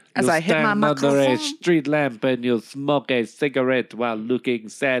then as I hit my stand under a microphone. street lamp and you smoke a cigarette while looking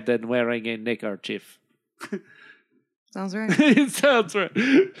sad and wearing a neckerchief. Sounds right. It sounds right.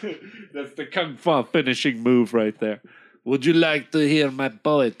 That's the Kung Fu finishing move right there. Would you like to hear my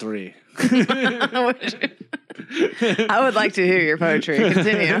poetry? I would like to hear your poetry.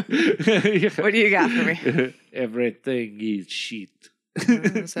 Continue. What do you got for me? Everything is shit.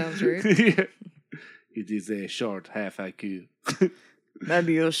 Sounds right. It is a short half IQ.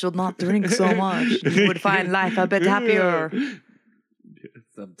 Maybe you should not drink so much. You would find life a bit happier.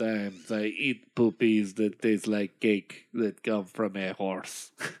 Sometimes I eat poopies that taste like cake that come from a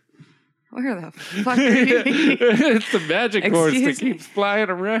horse. Where the fuck are you? It's the magic horse that Excuse me? keeps flying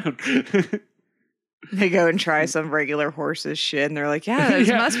around. They go and try some regular horse's shit, and they're like, "Yeah, this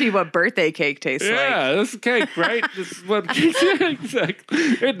must be what birthday cake tastes like." Yeah, this is cake, right? This is what cake. Yeah, exactly.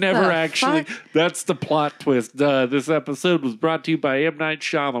 It never The actually. fuck? That's the plot twist. This episode was brought to you by M. Night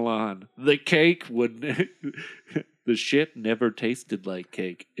Shyamalan. The cake would. The shit never tasted like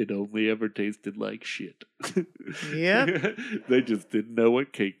cake. It only ever tasted like shit. Yep. They just didn't know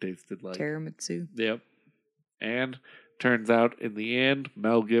what cake tasted like. Tiramisu. Yep. And turns out in the end,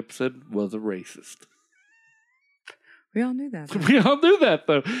 Mel Gibson was a racist. We all knew that. We all knew that,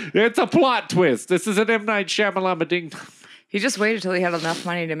 though. It's a plot twist. This is an M. Night Shyamalan ding. He just waited till he had enough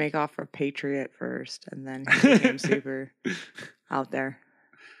money to make off for Patriot first, and then he became super out there.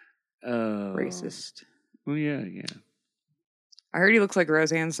 Racist. Well, yeah. I heard he looks like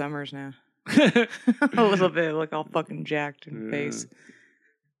Roseanne Summers now. A little bit, like all fucking jacked in the face.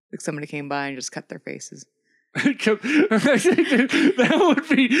 Like somebody came by and just cut their faces. That would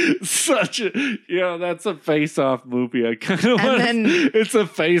be such a, that's a face-off movie. I kind of want. It's a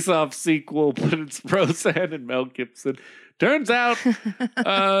face-off sequel, but it's Roseanne and Mel Gibson. Turns out,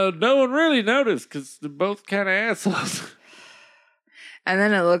 no one really noticed because they're both kind of assholes. And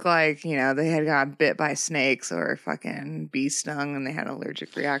then it looked like, they had got bit by snakes or fucking bee stung and they had an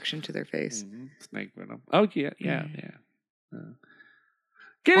allergic reaction to their face. Mm-hmm. Snake venom. Oh, yeah.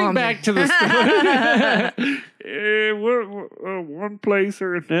 Getting back to the story. We're one place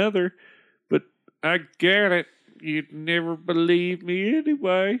or another, but I get it. You'd never believe me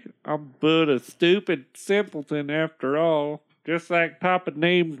anyway. I'm but a stupid simpleton after all, just like Papa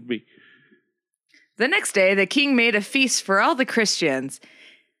named me. The next day, the king made a feast for all the Christians.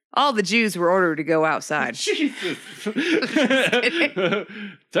 All the Jews were ordered to go outside. Jesus.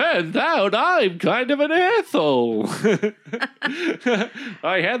 Turns out I'm kind of an asshole.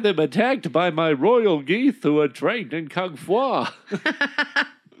 I had them attacked by my royal geese who are trained in Kung Fu.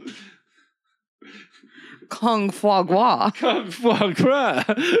 Kung Fu Gua. Kung Fu Gua.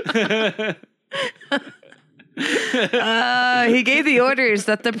 He gave the orders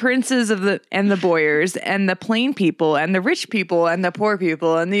that the princes and the boyars and the plain people and the rich people and the poor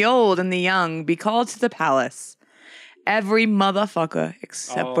people and the old and the young be called to the palace. Every motherfucker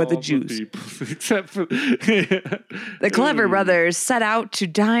except for the Jews. Except for The clever brothers set out to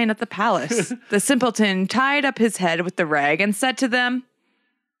dine at the palace. The simpleton tied up his head with the rag and said to them,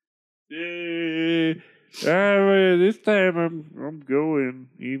 this time I'm going,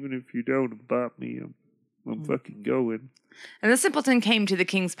 even if you don't invite me. I'm fucking going. And the simpleton came to the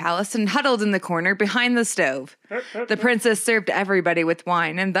king's palace and huddled in the corner behind the stove. The princess served everybody with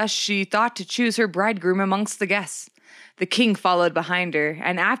wine, and thus she thought to choose her bridegroom amongst the guests. The king followed behind her,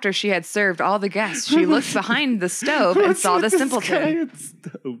 and after she had served all the guests, she looked behind the stove and saw the simpleton.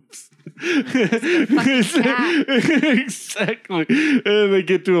 Exactly. And they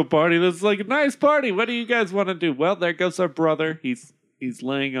get to a party that's like a nice party. What do you guys want to do? Well, there goes our brother. He's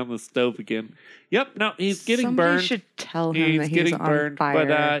laying on the stove again. Yep, no, he's getting Somebody burned. Should tell him that he's on burned, fire.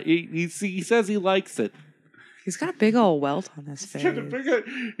 but he says he likes it. He's got a big old welt on his face.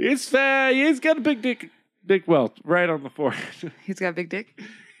 He's got a big welt right on the forehead. He's got a big dick?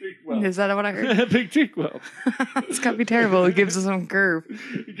 Big welt. Is that what I heard? Big dick welt. It's got to be terrible. It gives us some curve.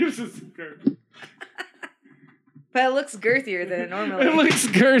 It gives us some curve. But it looks girthier than it normally It looks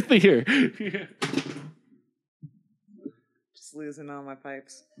girthier. Yeah. Just losing all my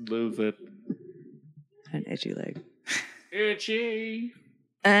pipes. Lose it. An itchy leg. Itchy.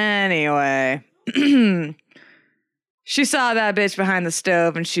 Anyway. She saw that bitch behind the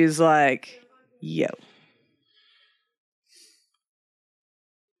stove and she's like, yo.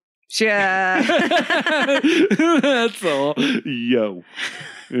 That's all. Yo.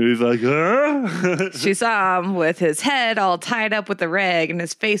 And he's like, huh? She saw him with his head all tied up with the rag and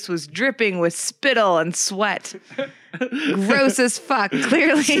his face was dripping with spittle and sweat. Gross as fuck.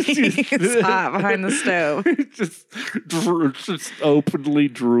 Clearly he's hot behind the stove. just openly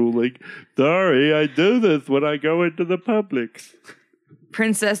drooling. Sorry, I do this when I go into the Publix.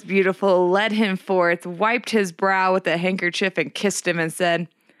 Princess Beautiful led him forth, wiped his brow with a handkerchief and kissed him and said,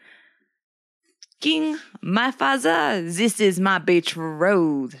 King, my father, this is my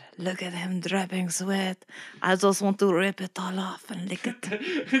betrothed. Look at him dripping sweat. I just want to rip it all off and lick it.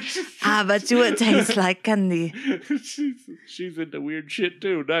 I bet you it tastes like candy. She's into weird shit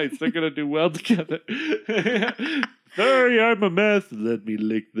too. Nice. They're going to do well together. Sorry, I'm a mess. Let me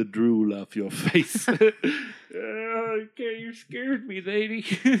lick the drool off your face. Okay, you scared me,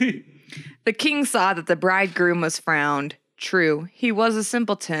 lady. The king saw that the bridegroom was frowned. True, he was a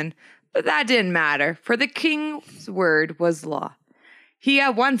simpleton. But that didn't matter, for the king's word was law. He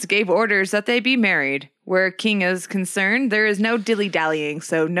at once gave orders that they be married. Where a king is concerned, there is no dilly-dallying,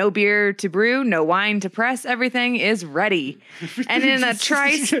 so no beer to brew, no wine to press, everything is ready. And in a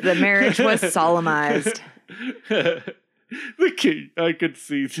trice, the marriage was solemnized. The king, I could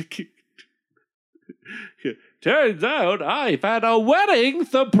see the king. Turns out I've had a wedding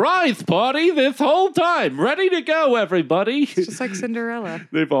surprise party this whole time. Ready to go, everybody. It's just like Cinderella.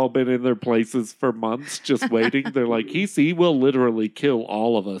 They've all been in their places for months just waiting. They're like, he will literally kill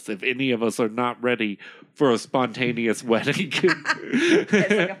all of us if any of us are not ready for a spontaneous wedding. It's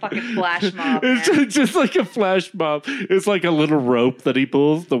like a fucking flash mob. It's just like a flash mob. It's like a little rope that he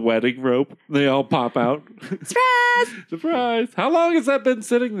pulls, the wedding rope. They all pop out. Surprise! Surprise! How long has that been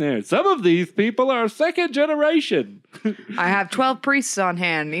sitting there? Some of these people are second generation. I have 12 priests on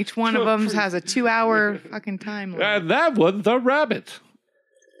hand. Each one of them has a 2-hour fucking time limit. And that one's a rabbit.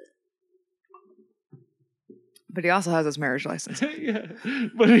 But he also has his marriage license. Yeah.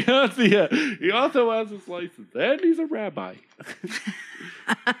 But he also has his license. And he's a rabbi.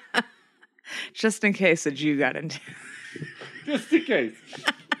 Just in case a Jew got into. Just in case.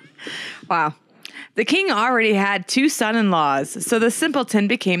 Wow. The king already had 2 son-in-laws, so the simpleton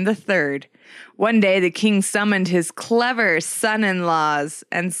became the third. One day the king summoned his clever son-in-laws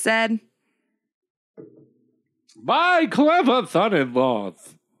and said, My clever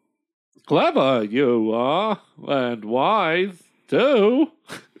son-in-laws. Clever you are, and wise too.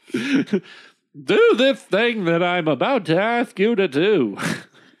 Do this thing that I'm about to ask you to do.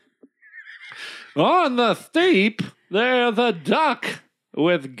 On the steep, there's a duck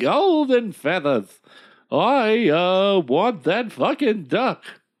with golden feathers. I want that fucking duck.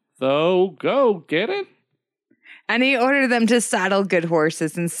 So go get it. And he ordered them to saddle good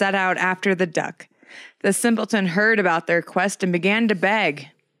horses and set out after the duck. The simpleton heard about their quest and began to beg.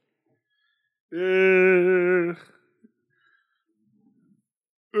 And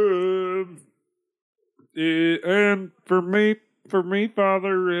for me,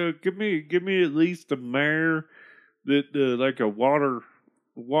 Father, give me at least a mare that like a water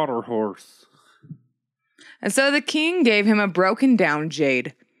horse. And so the king gave him a broken down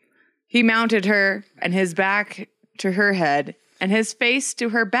jade. He mounted her and his back to her head and his face to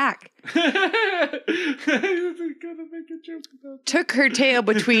her back. Took her tail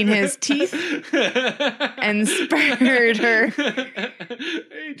between his teeth and spurred her.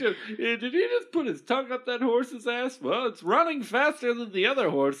 Hey, did he just put his tongue up that horse's ass? Well, it's running faster than the other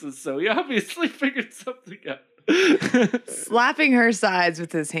horses, so he obviously figured something out. Slapping her sides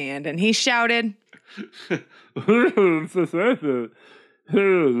with his hand, and he shouted,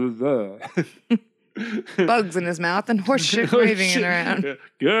 bugs in his mouth and horse shit waving it around.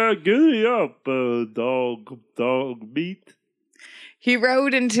 Giddy up, dog meat. He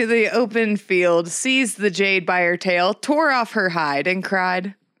rode into the open field, seized the jade by her tail, tore off her hide, and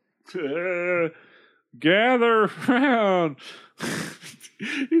cried, Gather round.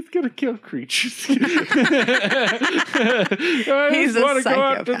 He's gonna kill creatures. I He's just a want to go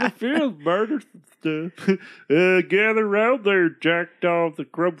out to the psychopath. field, murder some stuff. Gather round there, jackdaws, the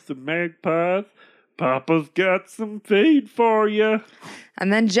crows, and magpies. Papa's got some feed for you.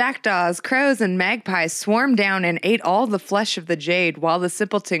 And then jackdaws, crows, and magpies swarmed down and ate all the flesh of the jade, while the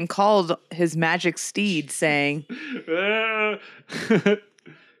simpleton called his magic steed, saying,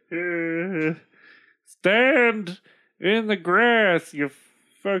 Stand in the grass, you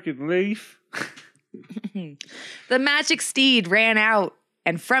fucking leaf. The magic steed ran out,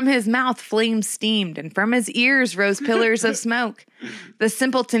 and from his mouth flames steamed, and from his ears rose pillars of smoke. The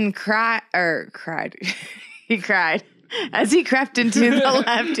simpleton cried, he cried, as he crept into the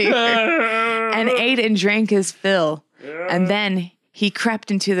left ear, and ate and drank his fill. And then he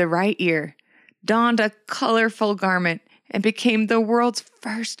crept into the right ear, donned a colorful garment, and became the world's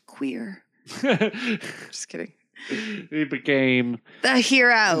first queer. Just kidding. He became The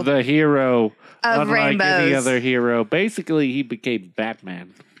hero of of unlike any rainbows. other hero. Basically, he became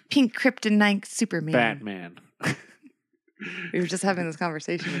Batman. Pink kryptonite Superman. Batman. We were just having this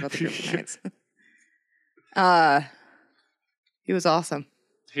conversation about the kryptonites. He was awesome.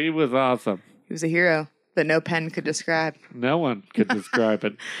 He was awesome. He was a hero that no pen could describe. No one could describe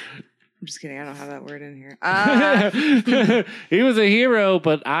it. I'm just kidding. I don't have that word in here. He was a hero,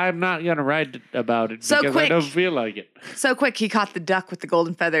 but I'm not going to write about it So because I quick. don't feel like it. So quick, he caught the duck with the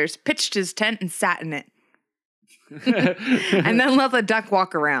golden feathers, pitched his tent, and sat in it. And then let the duck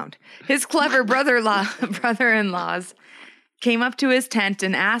walk around. His clever brother-in-laws came up to his tent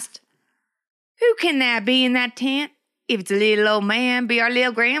and asked, "Who can that be in that tent? If it's a little old man, be our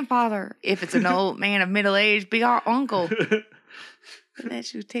little grandfather. If it's an old man of middle age, be our uncle.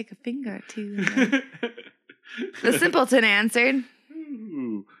 Let you take a finger or two." The simpleton answered,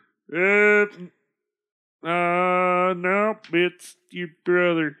 Nope, it's your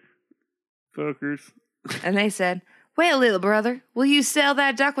brother, fuckers. and they said, "Well, little brother, will you sell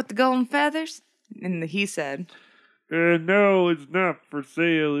that duck with the golden feathers?" And he said, No, it's not for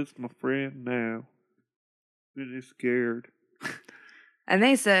sale. It's my friend now. And he's scared. and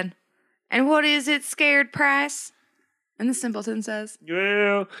they said, "And what is its scared price?" And the simpleton says,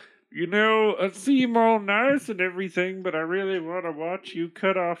 Well, I seem all nice and everything, but I really want to watch you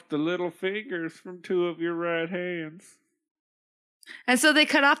cut off the little fingers from 2 of your right hands. and so they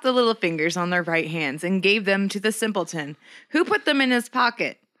cut off the little fingers on their right hands and gave them to the simpleton, who put them in his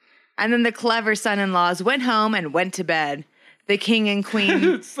pocket. And then the clever son-in-laws went home and went to bed. The king and queen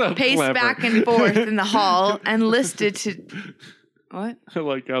It's so paced clever. back and forth in the hall and listed to... What? I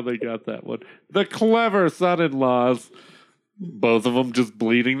like how they got that one. The clever son-in-laws. Both of them just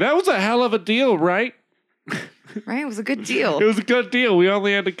bleeding. That was a hell of a deal, right? Right? It was a good deal. It was a good deal. We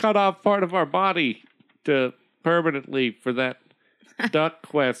only had to cut off part of our body to permanently for that duck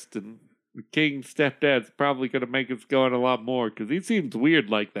quest, and The king's stepdad's probably going to make us go on a lot more because he seems weird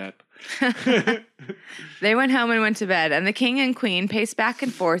like that. They went home and went to bed, and the king and queen paced back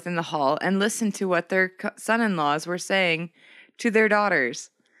and forth in the hall and listened to what their son-in-laws were saying to their daughters.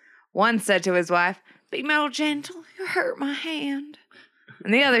 One said to his wife, "Be more gentle, you hurt my hand."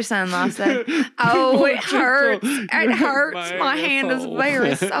 And the other son-in-law said, "Oh, it hurts. It hurts. My hand is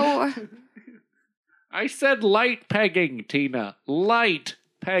very sore." I said light pegging, Tina. Light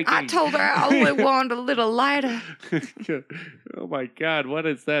pegging. I told her I only wanted a little lighter. Oh my God, what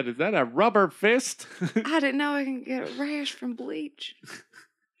is that? Is that a rubber fist? I didn't know I can get a rash from bleach.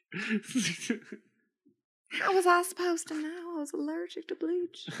 How was I supposed to know I was allergic to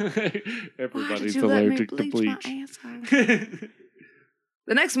bleach? Everybody's Why did you allergic let me to bleach bleach. my asshole?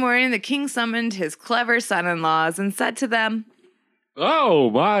 The next morning, the king summoned his clever son-in-laws and said to them, "Oh,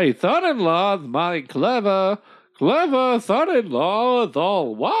 my son-in-laws, my clever son-in-laws,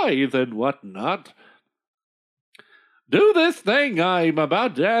 all wise and whatnot. Do this thing I'm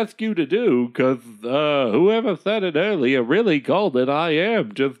about to ask you to do, because whoever said it earlier really called it. I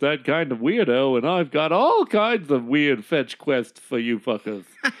am just that kind of weirdo, and I've got all kinds of weird fetch quests for you fuckers.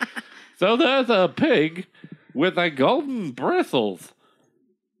 So there's a pig with a golden bristles,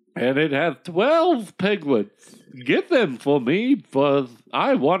 and it has 12 piglets. Get them for me, for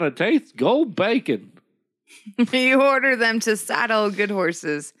I want to taste gold bacon." He ordered them to saddle good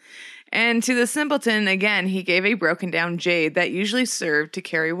horses. And to the simpleton, again, he gave a broken-down jade that usually served to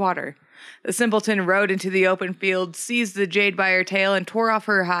carry water. The simpleton rode into the open field, seized the jade by her tail, and tore off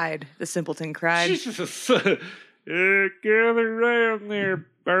her hide. The simpleton cried, Jesus. Gather round there,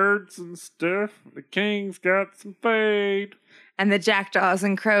 birds and stuff. The king's got some food. and the jackdaws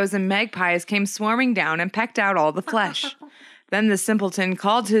and crows and magpies came swarming down and pecked out all the flesh. Then the simpleton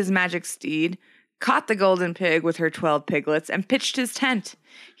called to his magic steed, caught the golden pig with her 12 piglets, and pitched his tent.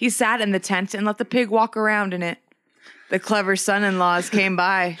 He sat in the tent and let the pig walk around in it. The clever son-in-laws came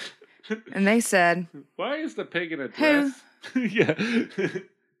by, and they said, "Why is the pig in a dress?" Yeah.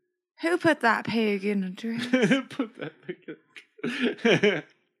 "Who put that pig in a dress? Put that pig in.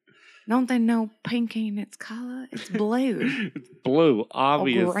 Don't they know pink ain't its color? It's blue. It's blue,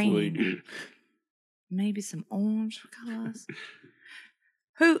 obviously. green. Maybe some orange colors.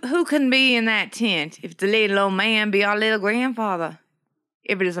 Who can be in that tent? If the little old man, be our little grandfather.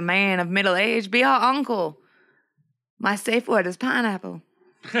 If it is a man of middle age, be our uncle. My safe word is pineapple."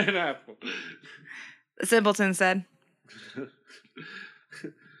 Pineapple. The simpleton said,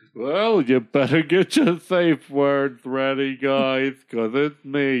 "Well, you better get your safe words ready, guys, because it's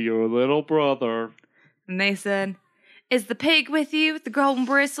me, your little brother." and they said, "Is the pig with you with the golden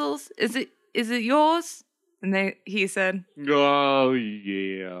bristles? Is it yours?" And he said, "Oh,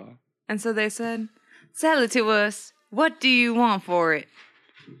 yeah." and so they said, "Sell it to us. What do you want for it?"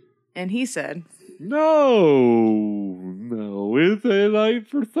 And he said, No, it's a light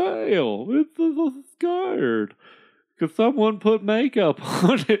for sale. It's scared. Because someone put makeup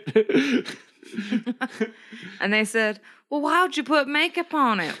on it. and they said, "Well, why'd you put makeup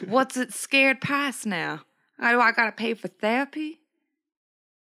on it? What's its scared price now? Do I gotta pay for therapy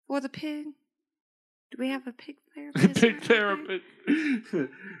for the pig? Do we have a pig therapist?" Pig therapist.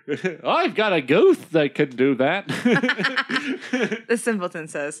 I've got a goose that can do that. The simpleton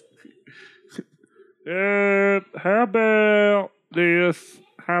says, How about this?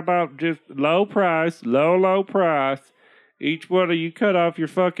 How about just low price, low price? Each one of you cut off your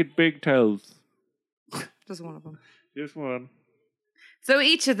fucking big toes. just one of them. Just one. So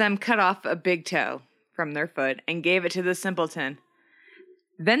each of them cut off a big toe from their foot and gave it to the simpleton.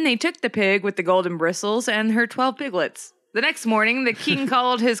 Then they took the pig with the golden bristles and her 12 piglets. The next morning, the king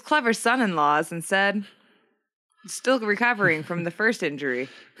called his clever son-in-laws and said, still recovering from the first injury,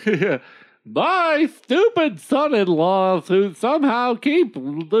 My stupid son-in-laws who somehow keep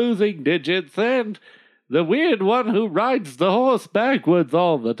losing digits, and the weird one who rides the horse backwards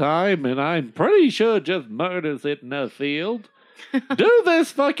all the time, and I'm pretty sure just murders it in a field. Do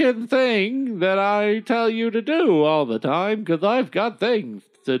this fucking thing that I tell you to do all the time, 'cause I've got things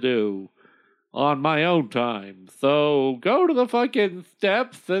to do on my own time. So go to the fucking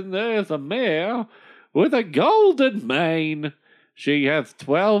steps, and there's a mare with a golden mane. She has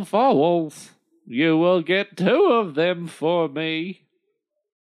 12 foals. You will get 2 of them for me.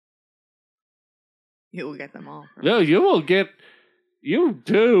 you will get them all. No, you will get... You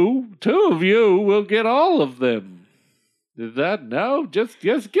 2 of you will get all of them. Is that no? Just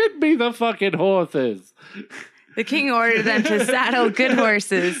get me the fucking horses. The king ordered them to saddle good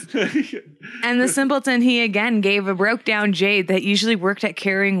horses. And the simpleton, he again gave a broke-down jade that usually worked at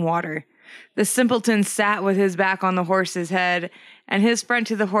carrying water. The simpleton sat with his back on the horse's head and his front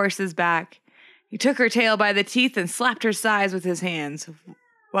to the horse's back. He took her tail by the teeth and slapped her sides with his hands,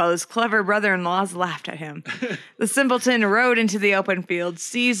 while his clever brother-in-laws laughed at him. The simpleton rode into the open field,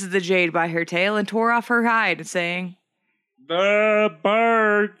 seized the jade by her tail, and tore off her hide, saying, "The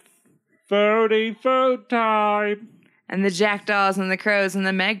birds, food time." And the jackdaws and the crows and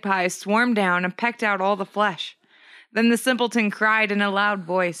the magpies swarmed down and pecked out all the flesh. Then the simpleton cried in a loud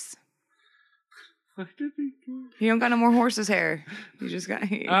voice. What did he do? You don't got no more horse's hair. You just got...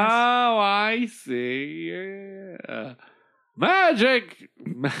 Oh, I see. Yeah. Magic!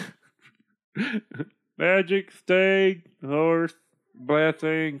 Magic sting, horse,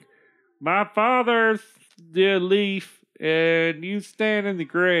 blessing. My father's the leaf, and you stand in the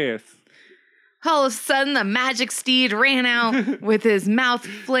grass. All of a sudden, the magic steed ran out with his mouth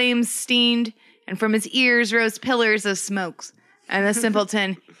flames steamed, and from his ears rose pillars of smokes. And the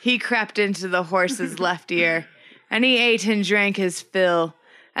simpleton, he crept into the horse's left ear, and he ate and drank his fill.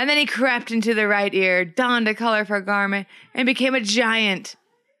 And then he crept into the right ear, donned a colorful garment, and became a giant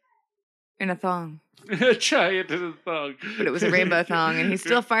in a thong. A giant in a thong. But it was a rainbow thong, and he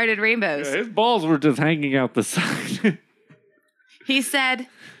still farted rainbows. Yeah, his balls were just hanging out the side. He said,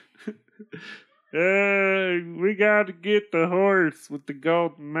 we got to get the horse with the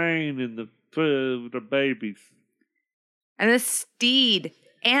golden mane and the babies. And the steed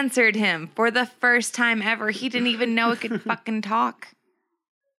answered him for the first time ever. He didn't even know it could fucking talk.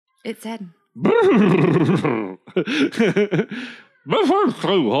 It said, This one's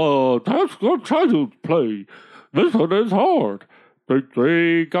too hard. That's good child's play. This one is hard. Take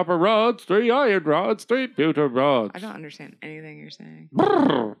 3 copper rods, 3 iron rods, 3 pewter rods. I don't understand anything you're saying.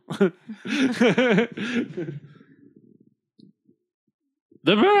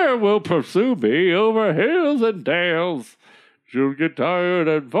 The mare will pursue me over hills and dales. She'll get tired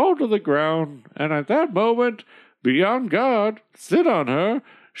and fall to the ground, and at that moment, be on guard, sit on her,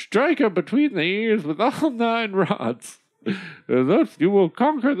 strike her between the ears with all 9 rods. And thus you will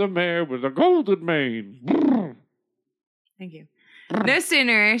conquer the mare with a golden mane. Thank you. No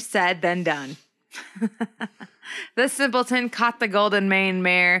sooner said than done. The simpleton caught the golden mane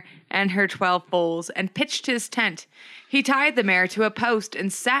mare and her 12 foals and pitched his tent. He tied the mare to a post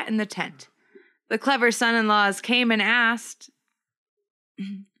and sat in the tent. The clever son-in-laws came and asked,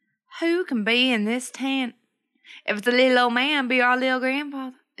 who can be in this tent? If it's a little old man, be our little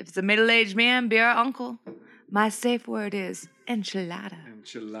grandfather. If it's a middle-aged man, be our uncle. My safe word is enchilada.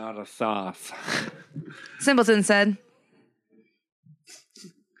 Enchilada sauce. Simpleton said,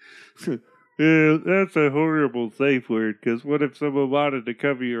 Yeah, that's a horrible safe word, because what if someone wanted to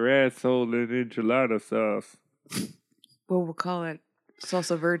cover your asshole in enchilada sauce? well, we'll call it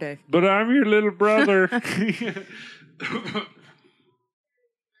salsa verde. But I'm your little brother.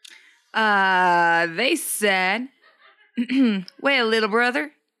 They said, well, little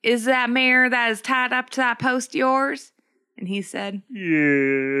brother, is that mare that is tied up to that post yours? And he said,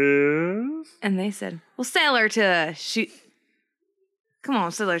 Yes. and they said, well, sell her to us. Come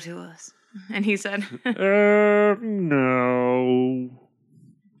on, sell her to us. And he said, No.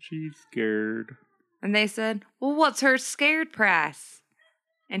 She's scared. and they said, well, what's her scared price?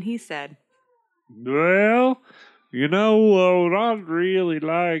 And he said, Well, you know what I'd really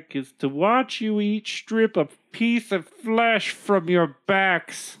like is to watch you each strip a piece of flesh from your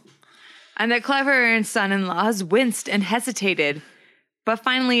backs. and the clever son-in-laws winced and hesitated, but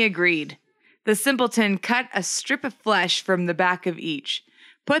finally agreed. The simpleton cut a strip of flesh from the back of each,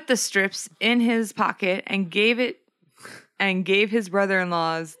 put the strips in his pocket, and gave his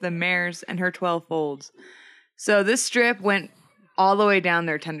brother-in-laws the mares and her 12 folds. So this strip went all the way down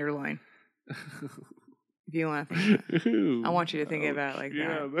their tenderloin. If you want to think about it. I want you to think about it like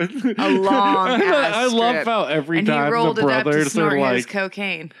that. A long ass I love strip. how every And he time rolled the it up to brothers are snort his like,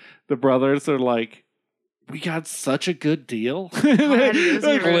 cocaine. the brothers are like, we got such a good deal. that is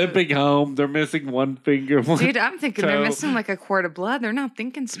like really- limping home. They're missing one finger. One Dude, I'm thinking they're toe. missing like a quart of blood. They're not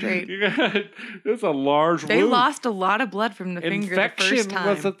thinking straight. That's a large They wound. lost a lot of blood from the finger the Infection first time.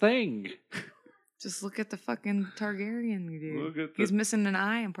 was a thing. Just look at the fucking Targaryen dude. Look at He's the- missing an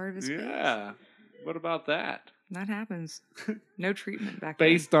eye and part of his face. Yeah. What about that? That happens. No treatment back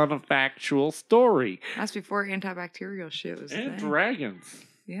Based on a factual story. then. That's before antibacterial shit was a And thing. dragons.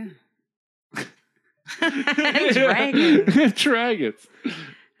 Yeah. And dragons. Dragons.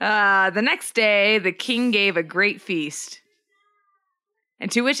 The next day, the king gave a great feast,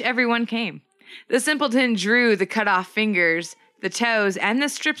 and to which everyone came. The simpleton drew the cut-off fingers, the toes, and the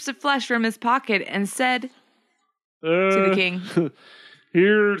strips of flesh from his pocket and said to the king,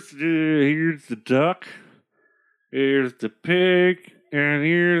 Here's the duck. Here's the pig. And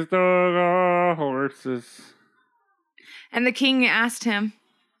here's the horses. And the king asked him,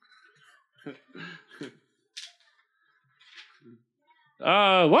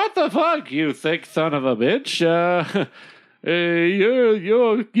 What the fuck, you thick son of a bitch?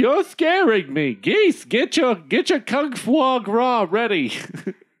 You're scaring me. Geese, get your kung fu gras ready.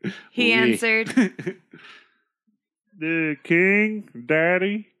 he answered, The king,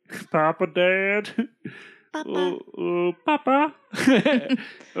 daddy, papa, dad. Papa.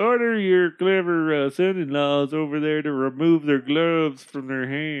 Order your clever son-in-laws over there to remove their gloves from their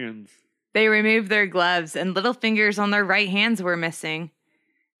hands. They removed their gloves, and little fingers on their right hands were missing.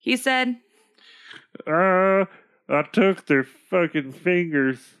 He said, I took their fucking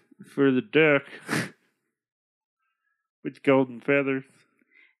fingers for the duck with golden feathers.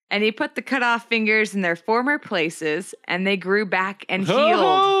 and he put the cut off fingers in their former places, and they grew back and healed.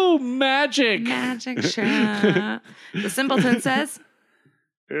 Oh, magic! Magic shot. The simpleton says,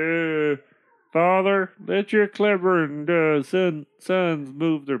 Father, let your clever and sons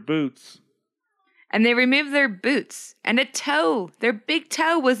move their boots. and they removed their boots, and a toe, their big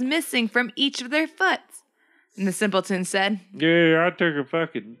toe, was missing from each of their foot. And the simpleton said, Yeah, I took a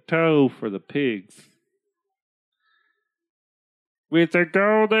fucking toe for the pigs. With their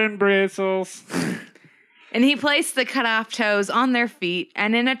golden bristles. and he placed the cut off toes on their feet,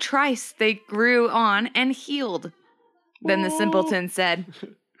 and in a trice they grew on and healed. Then the simpleton said,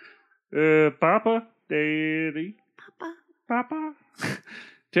 Papa, Daddy. Papa.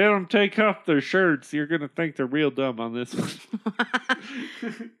 Tell them take off their shirts. You're going to think they're real dumb on this one.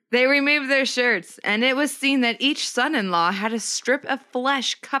 They removed their shirts, and it was seen that each son-in-law had a strip of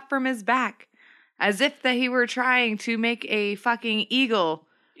flesh cut from his back, as if that he were trying to make a fucking eagle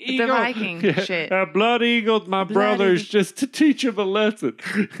with the Viking shit. I blood eagled my brothers just to teach them a lesson.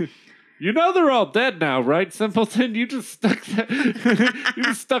 You know they're all dead now, right, simpleton? You just stuck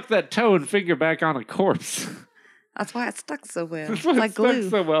that toe and finger back on a corpse. That's why it stuck so well. That's It's why like it stuck glue.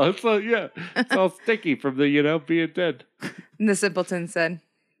 so well. It's like, yeah, it's all sticky from the, being dead. And the simpleton said,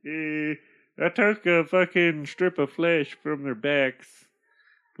 I took a fucking strip of flesh from their backs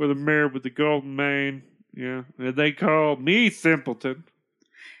for the mare with the golden mane. Yeah, and they call me simpleton.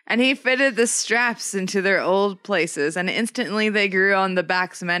 and he fitted the straps into their old places, and instantly they grew on the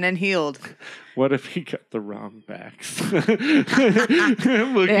backs men and healed. What if he got the wrong backs? Looking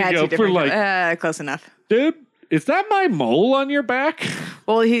up for like, close enough. dude, is that my mole on your back?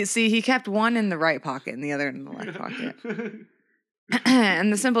 Well, he kept one in the right pocket and the other in the left pocket.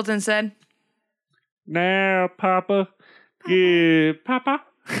 And the simpleton said, Now, Papa, give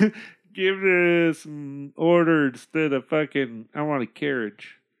us some order instead of fucking, I want a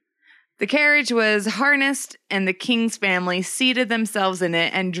carriage. The carriage was harnessed, and the king's family seated themselves in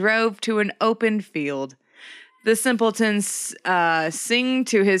it and drove to an open field. The simpleton sing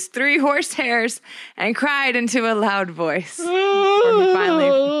to his 3 horse hares and cried into a loud voice. He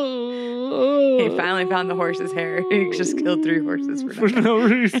finally found the horse's hair. He just killed 3 horses for nothing. no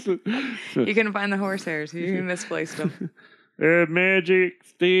reason. He couldn't find the horse hairs. He misplaced them. Magic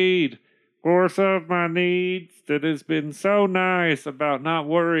steed, horse of my needs, that has been so nice about not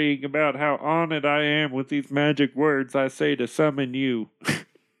worrying about how honored I am with these magic words I say to summon you.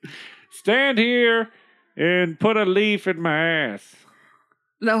 Stand here and put a leaf in my ass.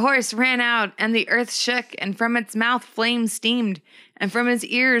 The horse ran out, and the earth shook, and from its mouth flames steamed, and from his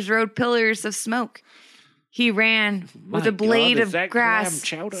ears rode pillars of smoke. He ran with a blade of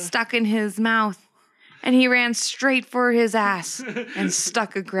grass stuck in his mouth, and he ran straight for his ass and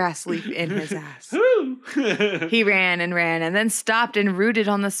stuck a grass leaf in his ass. He ran, and then stopped and rooted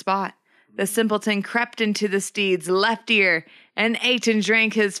on the spot. The simpleton crept into the steed's left ear and ate and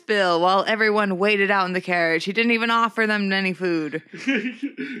drank his fill while everyone waited out in the carriage. He didn't even offer them any food.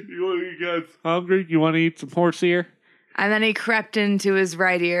 You guys hungry? You want to eat some horse ear? And then he crept into his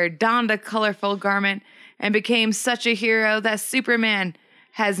right ear, donned a colorful garment, and became such a hero that Superman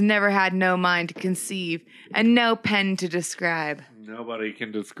has never had no mind to conceive and no pen to describe. Nobody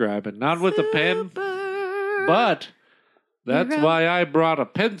can describe it. Not with a pen. But that's why I brought a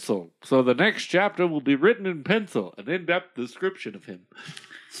pencil. So the next chapter will be written in pencil, an in-depth description of him.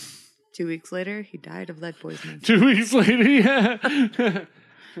 2 weeks later, he died of lead poisoning. 2 weeks later, yeah.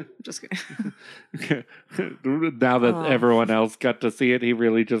 Just kidding. Now that everyone else got to see it, he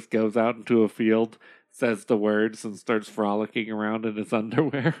really just goes out into a field, says the words, and starts frolicking around in his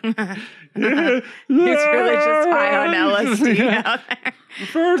underwear. He's really just high on LSD out there.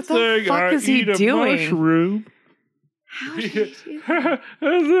 First thing, I eat a mushroom. How did he do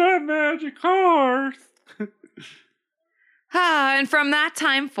Is that magic horse? And from that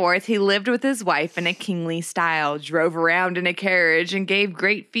time forth, he lived with his wife in a kingly style, drove around in a carriage, and gave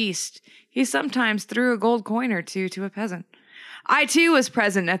great feast. He sometimes threw a gold coin or two to a peasant. I too was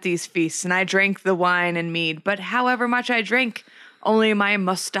present at these feasts, and I drank the wine and mead, but however much I drank, only my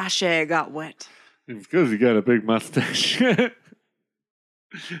mustache got wet. It's because you got a big mustache.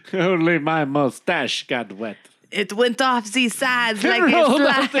 Only my mustache got wet. It went off the sides like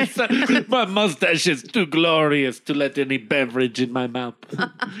a fly. My mustache is too glorious to let any beverage in my mouth.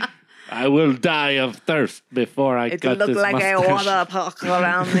 I will die of thirst before I cut this mustache. It looked like a water park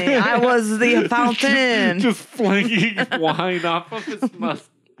around me. I was the fountain. Just flinging wine off of his mustache.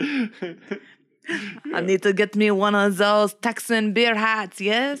 I need to get me one of those Texan beer hats,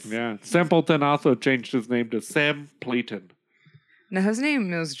 yes? Yeah. Simpleton also changed his name to Sam Pleaton. No, his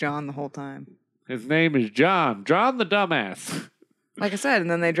name was John the whole time. His name is John. John the dumbass. Like I said, and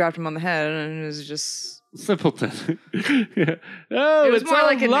then they dropped him on the head, and it was just... Simpleton. Yeah. Oh, it was it's more all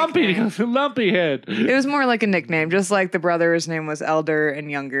like a lumpy, nickname. lumpy head. It was more like a nickname, just like the brother's name was Elder and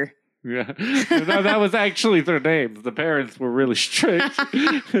Younger. Yeah. No, that was actually their names. The parents were really strict.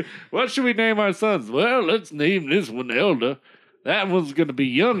 What should we name our sons? Well, let's name this one Elder. That one's going to be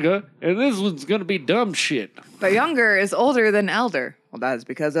Younger, and this one's going to be Dumb Shit. But Younger is older than Elder. Well, that is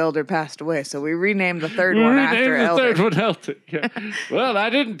because Elder passed away, so we renamed the third one after Elder. The third one Elder. Yeah. Well, I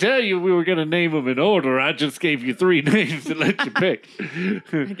didn't tell you we were going to name them in order. I just gave you 3 names and let you pick.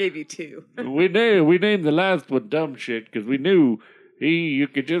 I gave you 2. We named the last one Dumb Shit because we knew you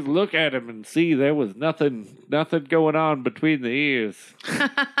could just look at him and see there was nothing going on between the ears.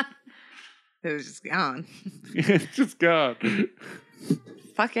 It was just gone. It's just gone.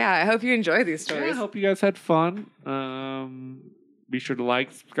 Fuck yeah. I hope you enjoy these stories. Yeah, I hope you guys had fun. Be sure to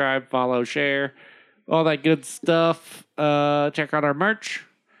like, subscribe, follow, share, all that good stuff. Check out our merch.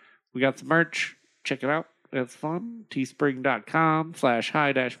 We got some merch. Check it out. It's fun.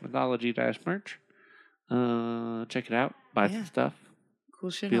 teespring.com/high-mythology-merch. Check it out. Buy some stuff. Cool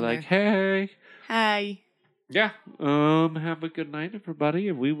shit. Be like, hey. Hi. Yeah. Have a good night, everybody,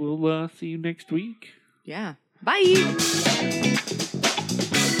 and we will see you next week. Yeah. Bye.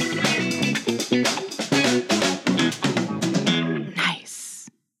 Nice.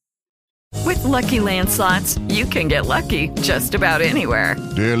 With Lucky Land Slots, you can get lucky just about anywhere.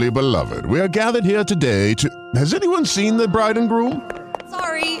 Dearly beloved, we are gathered here today to... Has anyone seen the bride and groom?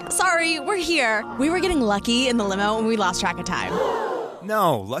 Sorry, we're here. We were getting lucky in the limo and we lost track of time.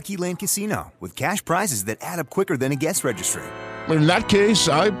 No, Lucky Land Casino, with cash prizes that add up quicker than a guest registry. In that case,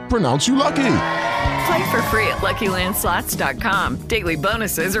 I pronounce you lucky. Play for free at LuckyLandSlots.com. Daily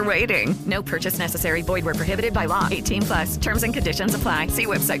bonuses are waiting. No purchase necessary. Void where prohibited by law. 18+. Terms and conditions apply. See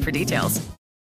website for details.